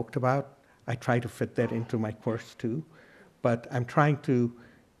already talked about. I try to fit that into my course too, but I'm trying to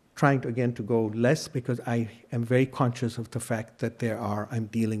again to go less because I am very conscious of the fact that I'm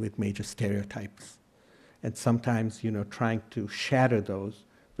dealing with major stereotypes, and sometimes trying to shatter those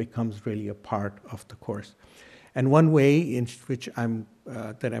becomes really a part of the course. And one way in which I'm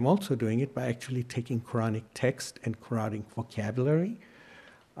also doing it by actually taking Quranic text and Quranic vocabulary.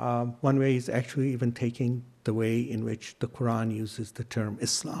 One way is actually even taking the way in which the Quran uses the term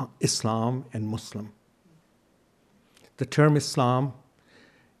Islam and Muslim. The term Islam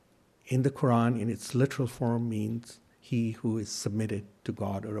in the Quran in its literal form means he who is submitted to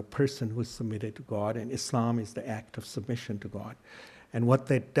God, or a person who is submitted to God, and Islam is the act of submission to God. And what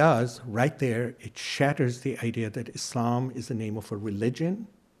that does, right there, it shatters the idea that Islam is the name of a religion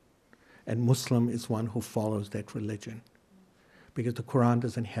and Muslim is one who follows that religion. Because the Quran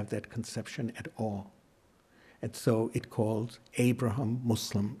doesn't have that conception at all. And so it calls Abraham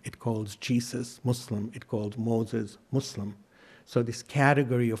Muslim, it calls Jesus Muslim, it calls Moses Muslim. So this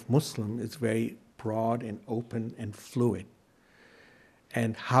category of Muslim is very broad and open and fluid.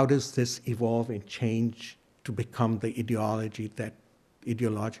 And how does this evolve and change to become the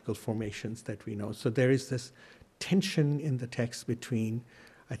ideological formations that we know? So there is this tension in the text between,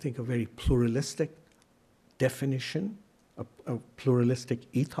 I think, a very pluralistic definition, a pluralistic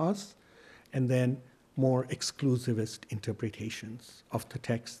ethos, and then more exclusivist interpretations of the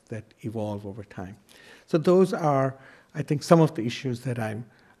text that evolve over time. So those are, I think, some of the issues that I'm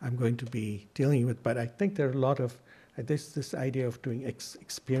going to be dealing with, but I think there are a lot of, this idea of doing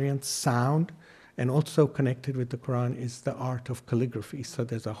experience sound, and also connected with the Quran is the art of calligraphy. So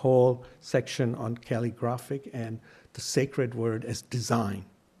there's a whole section on calligraphic and the sacred word as design,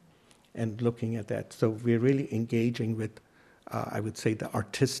 and looking at that. So we're really engaging with, I would say, the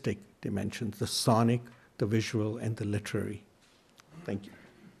artistic dimensions, the sonic, the visual, and the literary. Thank you.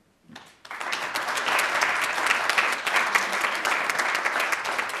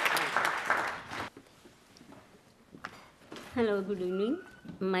 Hello, good evening.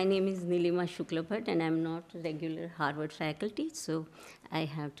 My name is Nilima Shuklabhat, and I'm not a regular Harvard faculty, so I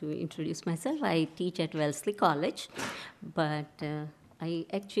have to introduce myself. I teach at Wellesley College, but I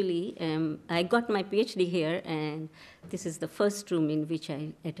actually I got my PhD here, and this is the first room in which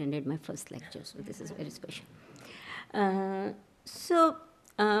I attended my first lecture, so this is very special. I'll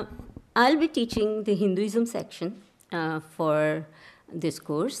be teaching the Hinduism section for this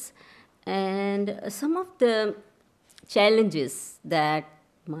course, and some of the challenges that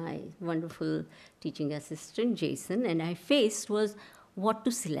my wonderful teaching assistant, Jason, and I faced was what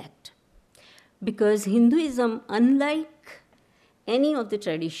to select. Because Hinduism, unlike any of the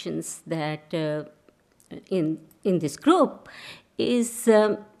traditions that in this group, is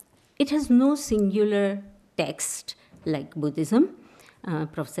it has no singular text like Buddhism.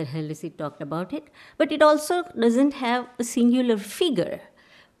 Professor Halisi talked about it. But it also doesn't have a singular figure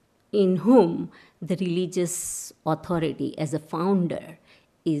in whom the religious authority as a founder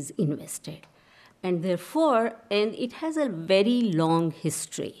is invested. And therefore, and it has a very long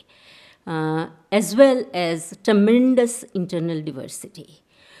history, as well as tremendous internal diversity.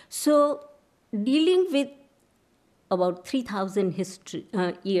 So dealing with about 3,000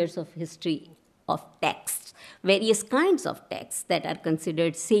 years of history of texts, various kinds of texts that are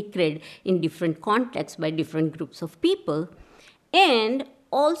considered sacred in different contexts by different groups of people, and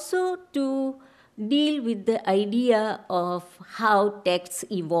also to deal with the idea of how texts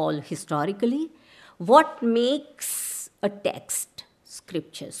evolve historically, what makes a text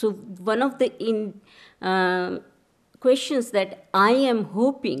scripture. So one of the questions that I am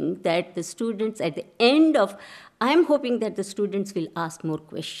hoping that the students at the end of, I'm hoping that the students will ask more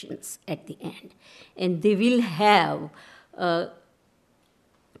questions at the end, and they will have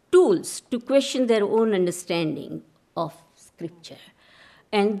tools to question their own understanding of scripture.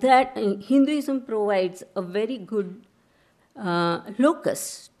 And that Hinduism provides a very good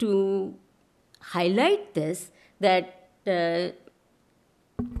locus to highlight this, that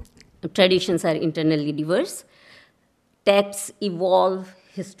traditions are internally diverse, texts evolve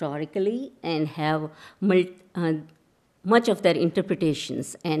historically and have much of their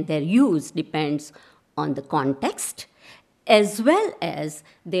interpretations and their use depends on the context, as well as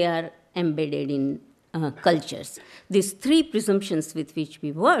they are embedded in cultures. These three presumptions with which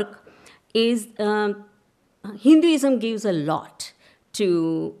we work is Hinduism gives a lot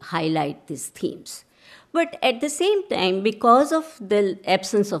to highlight these themes. But at the same time, because of the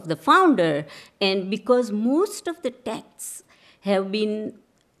absence of the founder and because most of the texts have been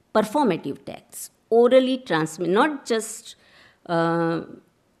performative texts, orally transmitted, not just uh,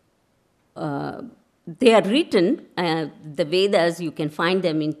 they are written, the Vedas, you can find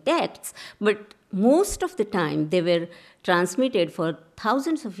them in texts, but most of the time they were transmitted for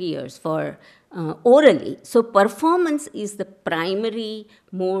thousands of years for orally. So performance is the primary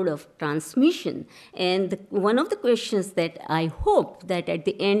mode of transmission. And one of the questions that I hope that at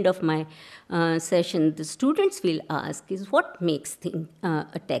the end of my session the students will ask is, what makes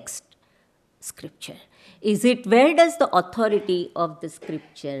a text scripture? Is it, where does the authority of the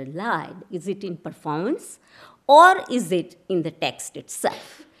scripture lie? Is it in performance or is it in the text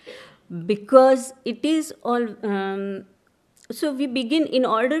itself? Because it is all, so we begin, in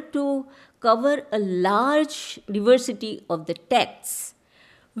order to cover a large diversity of the texts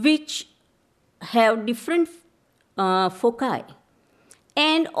which have different foci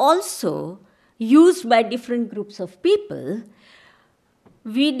and also used by different groups of people,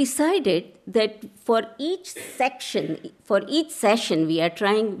 we decided that for each session we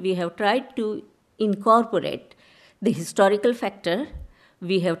have tried to incorporate the historical factor,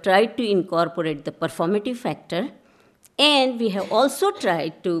 we have tried to incorporate the performative factor, and we have also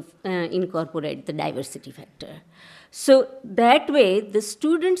tried to incorporate the diversity factor. So that way the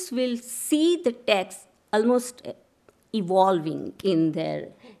students will see the text almost evolving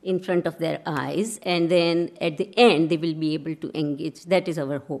in front of their eyes, and then at the end they will be able to engage. That is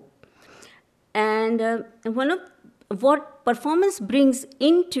our hope. And one of what performance brings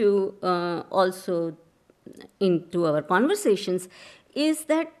into also into our conversations is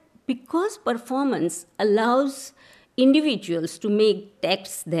that because performance allows individuals to make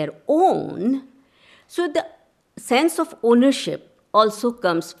texts their own, so the sense of ownership also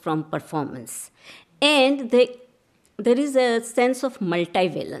comes from performance. And there is a sense of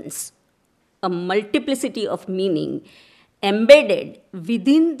multivalence, a multiplicity of meaning embedded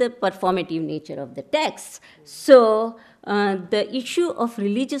within the performative nature of the text. So the issue of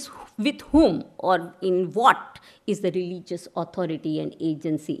religious, with whom or in what is the religious authority and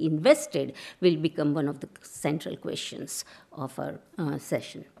agency invested, will become one of the central questions of our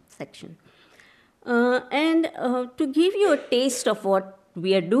section. To give you a taste of what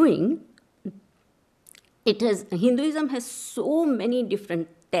we are doing, Hinduism has so many different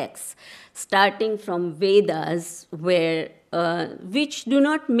texts, starting from Vedas, which do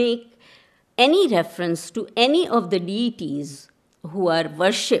not make any reference to any of the deities who are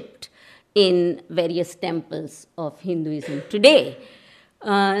worshipped in various temples of Hinduism today.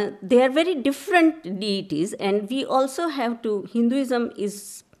 They are very different deities, and we also have to, Hinduism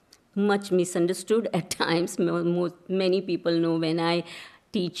is much misunderstood at times. Many people know when I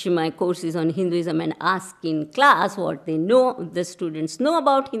teach my courses on Hinduism and ask in class what the students know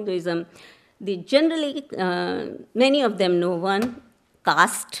about Hinduism. They generally, many of them know one,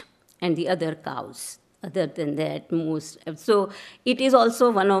 caste, and the other cows. Other than that, most. So it is also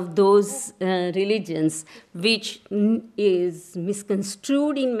one of those religions which is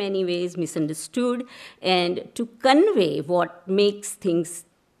misconstrued in many ways, misunderstood, and to convey what makes things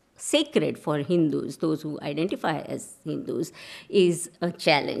sacred for Hindus, those who identify as Hindus, is a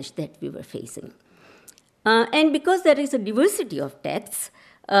challenge that we were facing. And because there is a diversity of texts,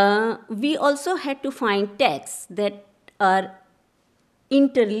 we also had to find texts that are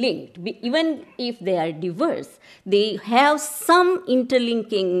interlinked. Even if they are diverse, they have some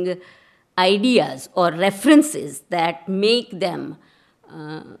interlinking ideas or references that make them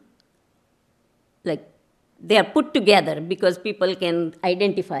like they are put together because people can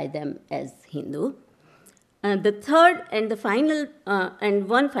identify them as Hindu. The third and the final, and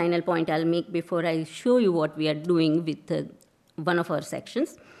one final point I'll make before I show you what we are doing with one of our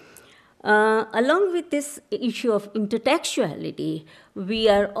sections. Along with this issue of intertextuality, we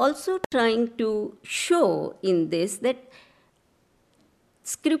are also trying to show in this that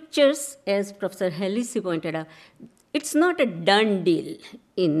scriptures, as Professor Halisi pointed out, it's not a done deal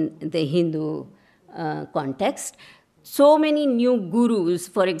in the Hindu context. So many new gurus,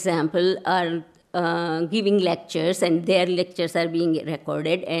 for example, are giving lectures, and their lectures are being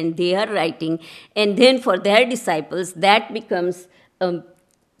recorded, and they are writing, and then for their disciples, that becomes a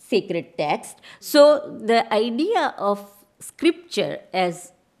sacred text. So the idea of scripture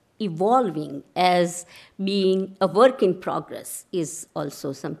as evolving, as being a work in progress, is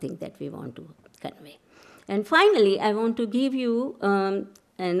also something that we want to convey. And finally, I want to give you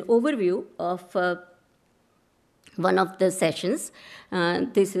an overview of one of the sessions.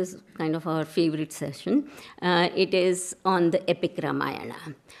 This is kind of our favorite session. It is on the epic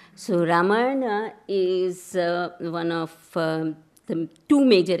Ramayana. So Ramayana is one of the two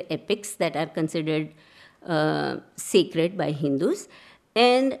major epics that are considered sacred by Hindus.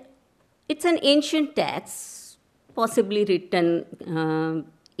 And it's an ancient text, possibly written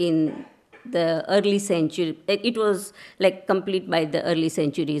in the early century. It was like complete by the early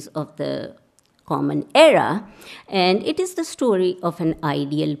centuries of the Common Era, and it is the story of an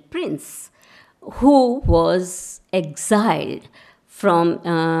ideal prince who was exiled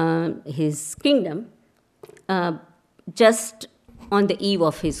from his kingdom just on the eve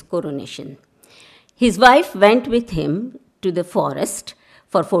of his coronation. His wife went with him to the forest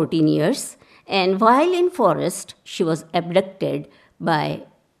for 14 years, and while in forest, she was abducted by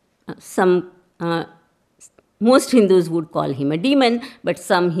some, most Hindus would call him a demon, but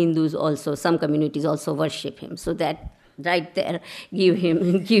some Hindus also, some communities also worship him. So that right there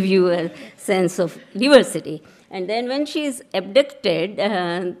give you a sense of diversity. And then when she is abducted,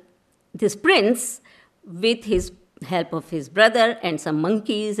 this prince, with his help of his brother and some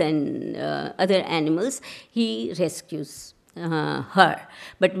monkeys and other animals, he rescues her.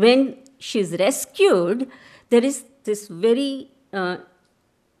 But when she's rescued, there is this very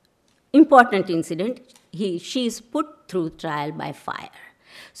important incident. She is put through trial by fire.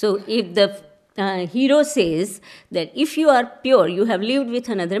 So if the hero says that if you are pure, you have lived with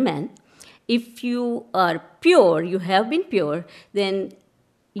another man, if you are pure, you have been pure, then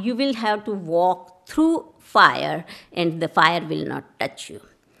you will have to walk through fire and the fire will not touch you.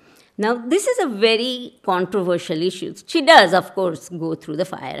 Now, this is a very controversial issue. She does, of course, go through the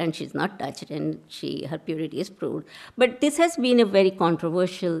fire and she's not touched and her purity is proved. But this has been a very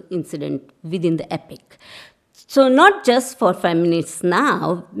controversial incident within the epic. So not just for feminists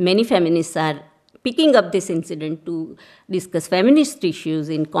now, many feminists are picking up this incident to discuss feminist issues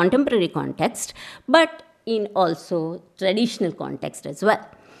in contemporary context, but in also traditional context as well.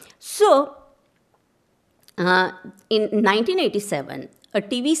 So, in 1987, a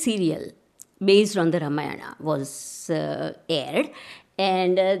TV serial based on the Ramayana was aired,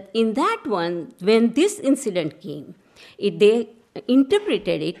 and in that one, when this incident came, they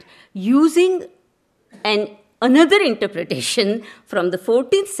interpreted it using another interpretation from the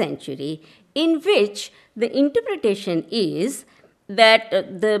 14th century, in which the interpretation is that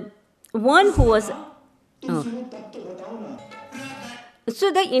the one who was...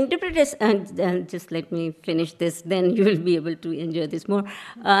 So the interpretation, just let me finish this, then you will be able to enjoy this more.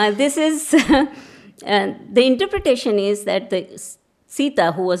 This is, the interpretation is that the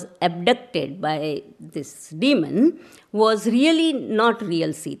Sita, who was abducted by this demon, was really not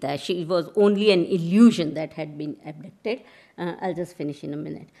real Sita. She was only an illusion that had been abducted. I'll just finish in a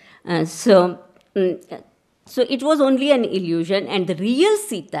minute. So it was only an illusion, and the real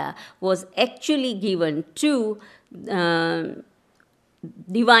Sita was actually given to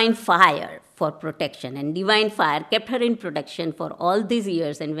divine fire for protection, and divine fire kept her in protection for all these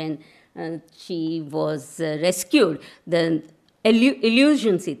years. And when she was rescued, the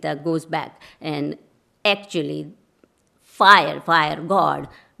illusion Sita goes back, and actually fire god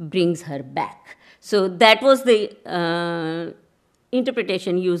brings her back. So that was the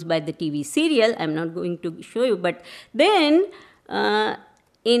interpretation used by the TV serial. I'm not going to show you, but then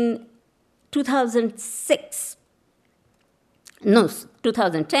in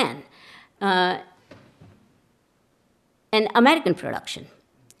 2010, an American production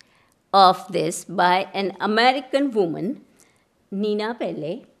of this by an American woman, Nina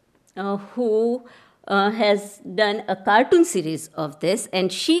Pelle, who has done a cartoon series of this,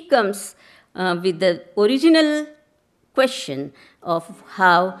 and she comes with the original question of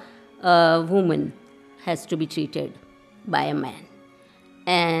how a woman has to be treated by a man.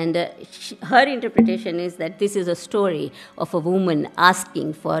 And her interpretation is that this is a story of a woman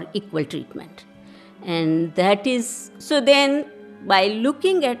asking for equal treatment. And that is, so then by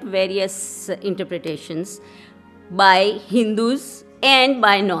looking at various interpretations by Hindus and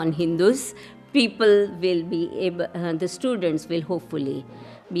by non-Hindus, people will be able, the students will hopefully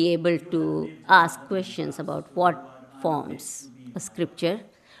be able to ask questions about what forms a scripture,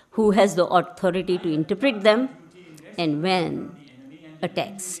 who has the authority to interpret them, and when a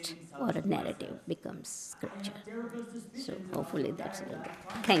text or a narrative becomes scripture. So hopefully that's a little bit.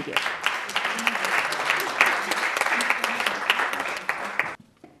 Thank you.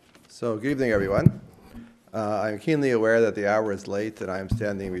 So good evening, everyone. I'm keenly aware that the hour is late and I'm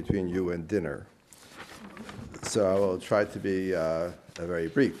standing between you and dinner. So I will try to be very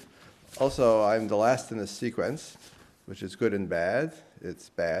brief. Also, I'm the last in this sequence, which is good and bad. It's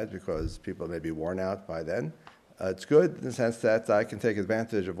bad because people may be worn out by then. It's good in the sense that I can take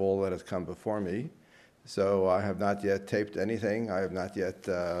advantage of all that has come before me. So I have not yet taped anything. I have not yet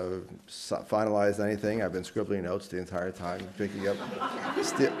finalized anything. I've been scribbling notes the entire time, picking up,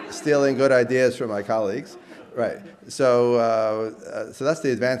 stealing good ideas from my colleagues. Right. So that's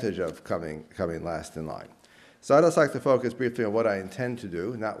the advantage of coming last in line. So I'd just like to focus briefly on what I intend to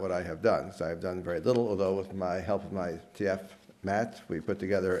do, not what I have done. So I've done very little, although with my help of my TF Matt, we put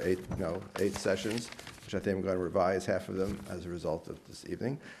together 8 sessions, which I think I'm going to revise half of them as a result of this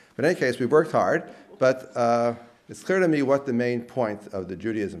evening. But in any case, we worked hard, but it's clear to me what the main point of the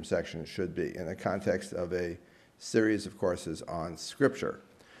Judaism section should be in the context of a series of courses on Scripture.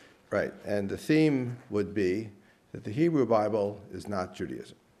 Right, and the theme would be that the Hebrew Bible is not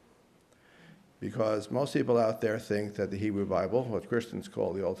Judaism. Because most people out there think that the Hebrew Bible, what Christians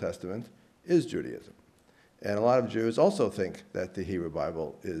call the Old Testament, is Judaism. And a lot of Jews also think that the Hebrew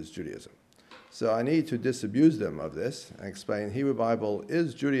Bible is Judaism. So I need to disabuse them of this and explain the Hebrew Bible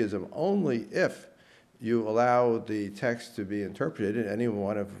is Judaism only if you allow the text to be interpreted in any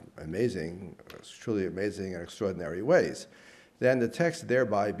one of truly amazing and extraordinary ways. Then the text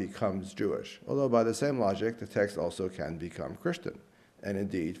thereby becomes Jewish. Although by the same logic, the text also can become Christian. And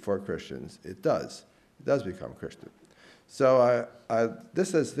indeed, for Christians, it does. It does become Christian. So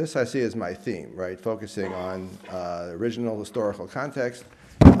this I see as my theme, right? Focusing on original historical context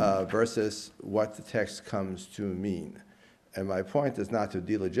versus what the text comes to mean. And my point is not to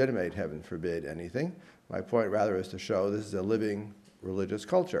delegitimate, heaven forbid, anything. My point rather is to show this is a living religious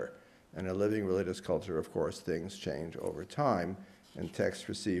culture. And a living religious culture, of course, things change over time, and texts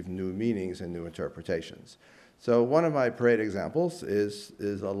receive new meanings and new interpretations. So one of my parade examples is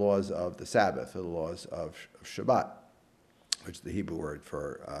the laws of the Sabbath, or the laws of Shabbat, which is the Hebrew word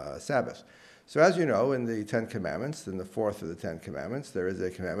for Sabbath. So as you know, in the Ten Commandments, in the fourth of the Ten Commandments, there is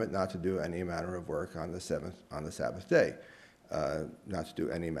a commandment not to do any manner of work on the Sabbath day, not to do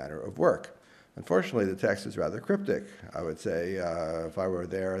any manner of work. Unfortunately, the text is rather cryptic. I would say, if I were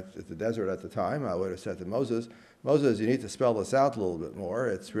there at the desert at the time, I would have said to Moses, you need to spell this out a little bit more.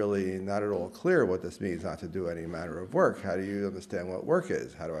 It's really not at all clear what this means, not to do any manner of work. How do you understand what work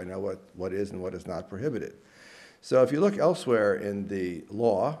is? How do I know what is and what is not prohibited? So if you look elsewhere in the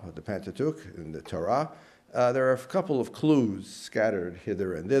law, the Pentateuch, in the Torah, there are a couple of clues scattered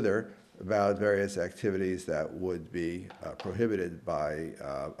hither and thither about various activities that would be prohibited by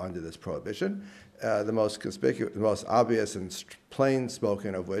under this prohibition. The most conspicuous, the most obvious and plain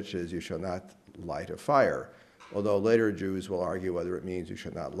spoken of which is you shall not light a fire. Although later Jews will argue whether it means you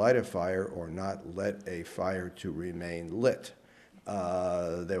should not light a fire or not let a fire to remain lit.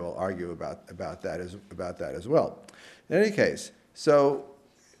 They will argue about that as well. In any case, so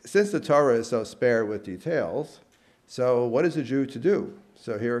since the Torah is so spare with details, so what is a Jew to do?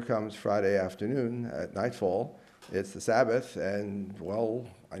 So here comes Friday afternoon at nightfall. It's the Sabbath, and well,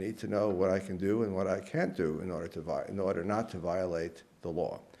 I need to know what I can do and what I can't do in order not to violate the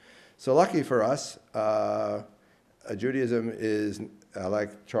law. So lucky for us, Judaism is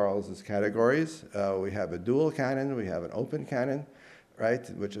like Charles's categories. We have a dual canon, we have an open canon, right?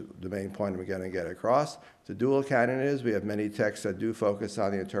 Which is the main point I'm going to get across. The dual canon is we have many texts that do focus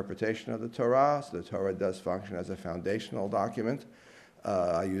on the interpretation of the Torah. So the Torah does function as a foundational document.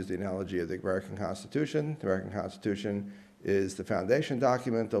 I use the analogy of the American Constitution. The American Constitution is the foundation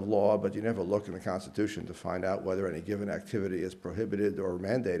document of law, but you never look in the Constitution to find out whether any given activity is prohibited or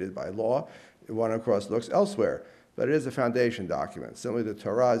mandated by law. One, of course, looks elsewhere, but it is a foundation document. Similarly, the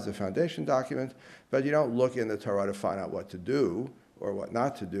Torah is a foundation document, but you don't look in the Torah to find out what to do or what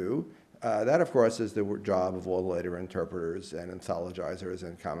not to do. That, of course, is the job of all the later interpreters and anthologizers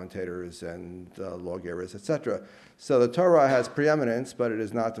and commentators and law-givers, etc. So the Torah has preeminence, but it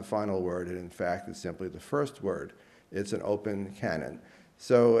is not the final word. And in fact, it's simply the first word. It's an open canon.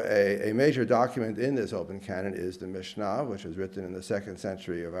 So a major document in this open canon is the Mishnah, which was written in the 2nd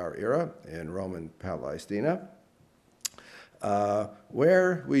century of our era in Roman Palestina,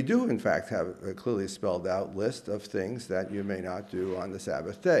 where we do, in fact, have a clearly spelled out list of things that you may not do on the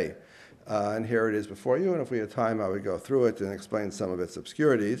Sabbath day. And here it is before you, and if we had time, I would go through it and explain some of its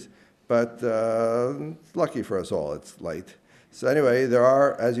obscurities. But lucky for us all, it's late. So anyway, there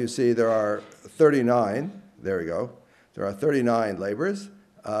are, as you see, there are 39, there we go, there are 39 labors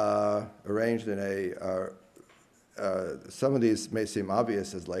arranged in some of these may seem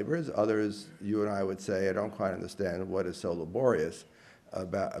obvious as labors. Others, you and I would say, I don't quite understand what is so laborious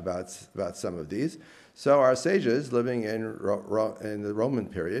about some of these. So our sages living in the Roman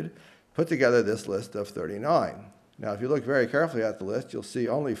period put together this list of 39. Now, if you look very carefully at the list, you'll see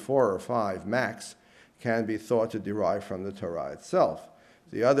only 4 or 5 max can be thought to derive from the Torah itself.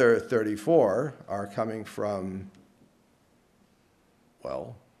 The other 34 are coming from,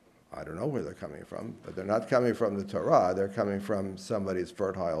 well, I don't know where they're coming from, but they're not coming from the Torah. They're coming from somebody's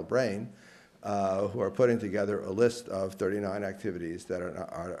fertile brain who are putting together a list of 39 activities that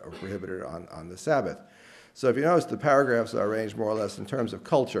are prohibited on the Sabbath. So if you notice, the paragraphs are arranged more or less in terms of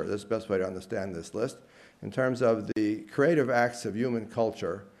culture. That's the best way to understand this list. in terms of the creative acts of human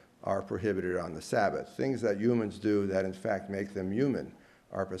culture are prohibited on the Sabbath. Things that humans do that in fact make them human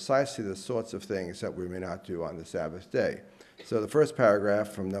are precisely the sorts of things that we may not do on the Sabbath day. So the first paragraph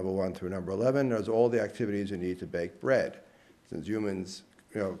from number 1 through number 11 knows all the activities you need to bake bread. Since humans,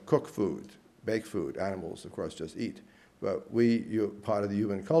 cook food, bake food, animals, of course, just eat. But part of the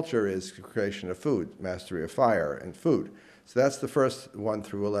human culture is the creation of food, mastery of fire and food. So that's the first 1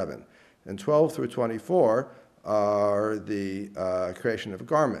 through 11. And 12 through 24 are the creation of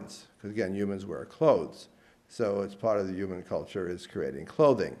garments, because again, humans wear clothes. So it's part of the human culture is creating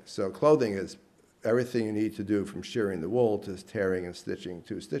clothing. So clothing is everything you need to do from shearing the wool to tearing and stitching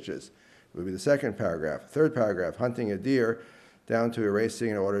 2 stitches. It would be the second paragraph. Third paragraph, hunting a deer down to erasing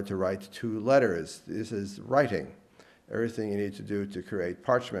in order to write 2 letters. This is writing. Everything you need to do to create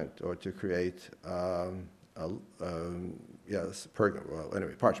parchment or to create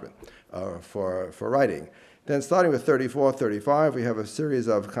parchment for writing. Then starting with 34, 35, we have a series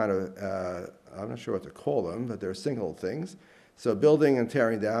of kind of, I'm not sure what to call them, but they're single things. So building and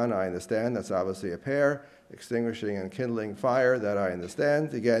tearing down, I understand, that's obviously a pair. Extinguishing and kindling fire, that I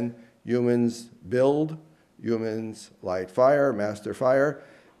understand. Again, humans build, humans light fire, master fire.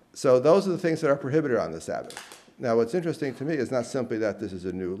 So those are the things that are prohibited on the Sabbath. Now, what's interesting to me is not simply that this is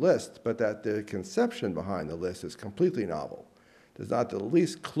a new list, but that the conception behind the list is completely novel. There's not the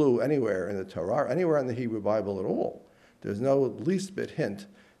least clue anywhere in the Torah, anywhere in the Hebrew Bible at all. There's no least bit hint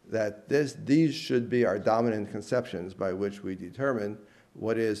that these should be our dominant conceptions by which we determine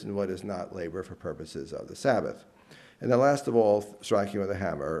what is and what is not labor for purposes of the Sabbath. And then last of all, striking with a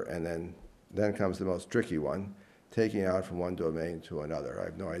hammer, and then comes the most tricky one, taking out from one domain to another. I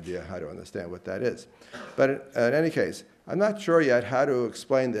have no idea how to understand what that is. But in any case, I'm not sure yet how to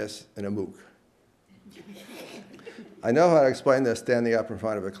explain this in a MOOC. I know how to explain this standing up in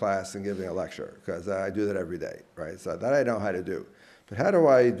front of a class and giving a lecture, because I do that every day, right? So that I know how to do. But how do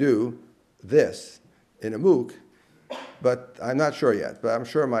I do this in a MOOC? But I'm not sure yet, but I'm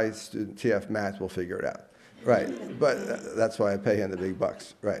sure my student, TF Matt, will figure it out. Right, but that's why I pay him the big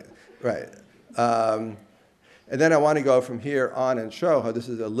bucks, right. And then I want to go from here on and show how this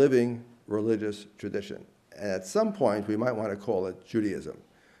is a living religious tradition. And at some point, we might want to call it Judaism.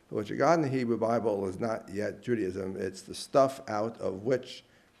 But what you got in the Hebrew Bible is not yet Judaism. It's the stuff out of which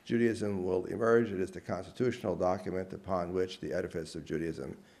Judaism will emerge. It is the constitutional document upon which the edifice of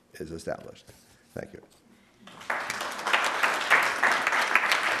Judaism is established. Thank you.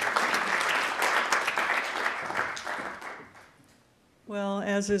 Well,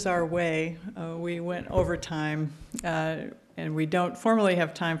 as is our way, we went over time, and we don't formally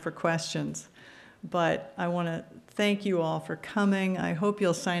have time for questions. But I want to thank you all for coming. I hope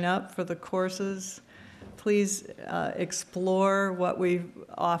you'll sign up for the courses. Please explore what we've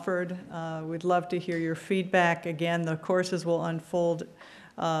offered. We'd love to hear your feedback. Again, the courses will unfold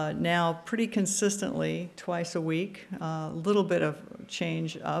now pretty consistently twice a week. A little bit of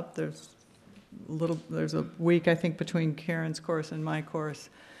change up. There's a week, I think, between Karen's course and my course.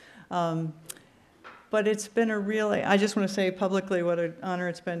 But it's been I just want to say publicly what an honor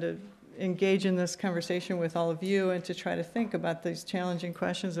it's been to engage in this conversation with all of you and to try to think about these challenging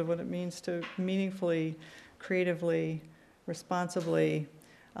questions of what it means to meaningfully, creatively, responsibly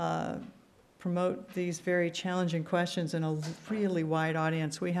promote these very challenging questions in a really wide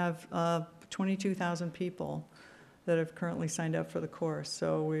audience. We have 22,000 people that have currently signed up for the course,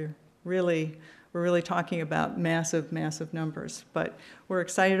 so we're really talking about massive, massive numbers. But we're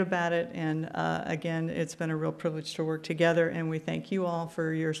excited about it, and again, it's been a real privilege to work together, and we thank you all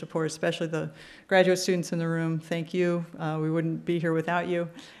for your support, especially the graduate students in the room. Thank you. We wouldn't be here without you.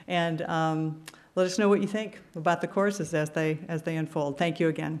 And let us know what you think about the courses as they unfold. Thank you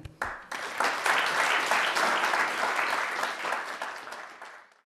again.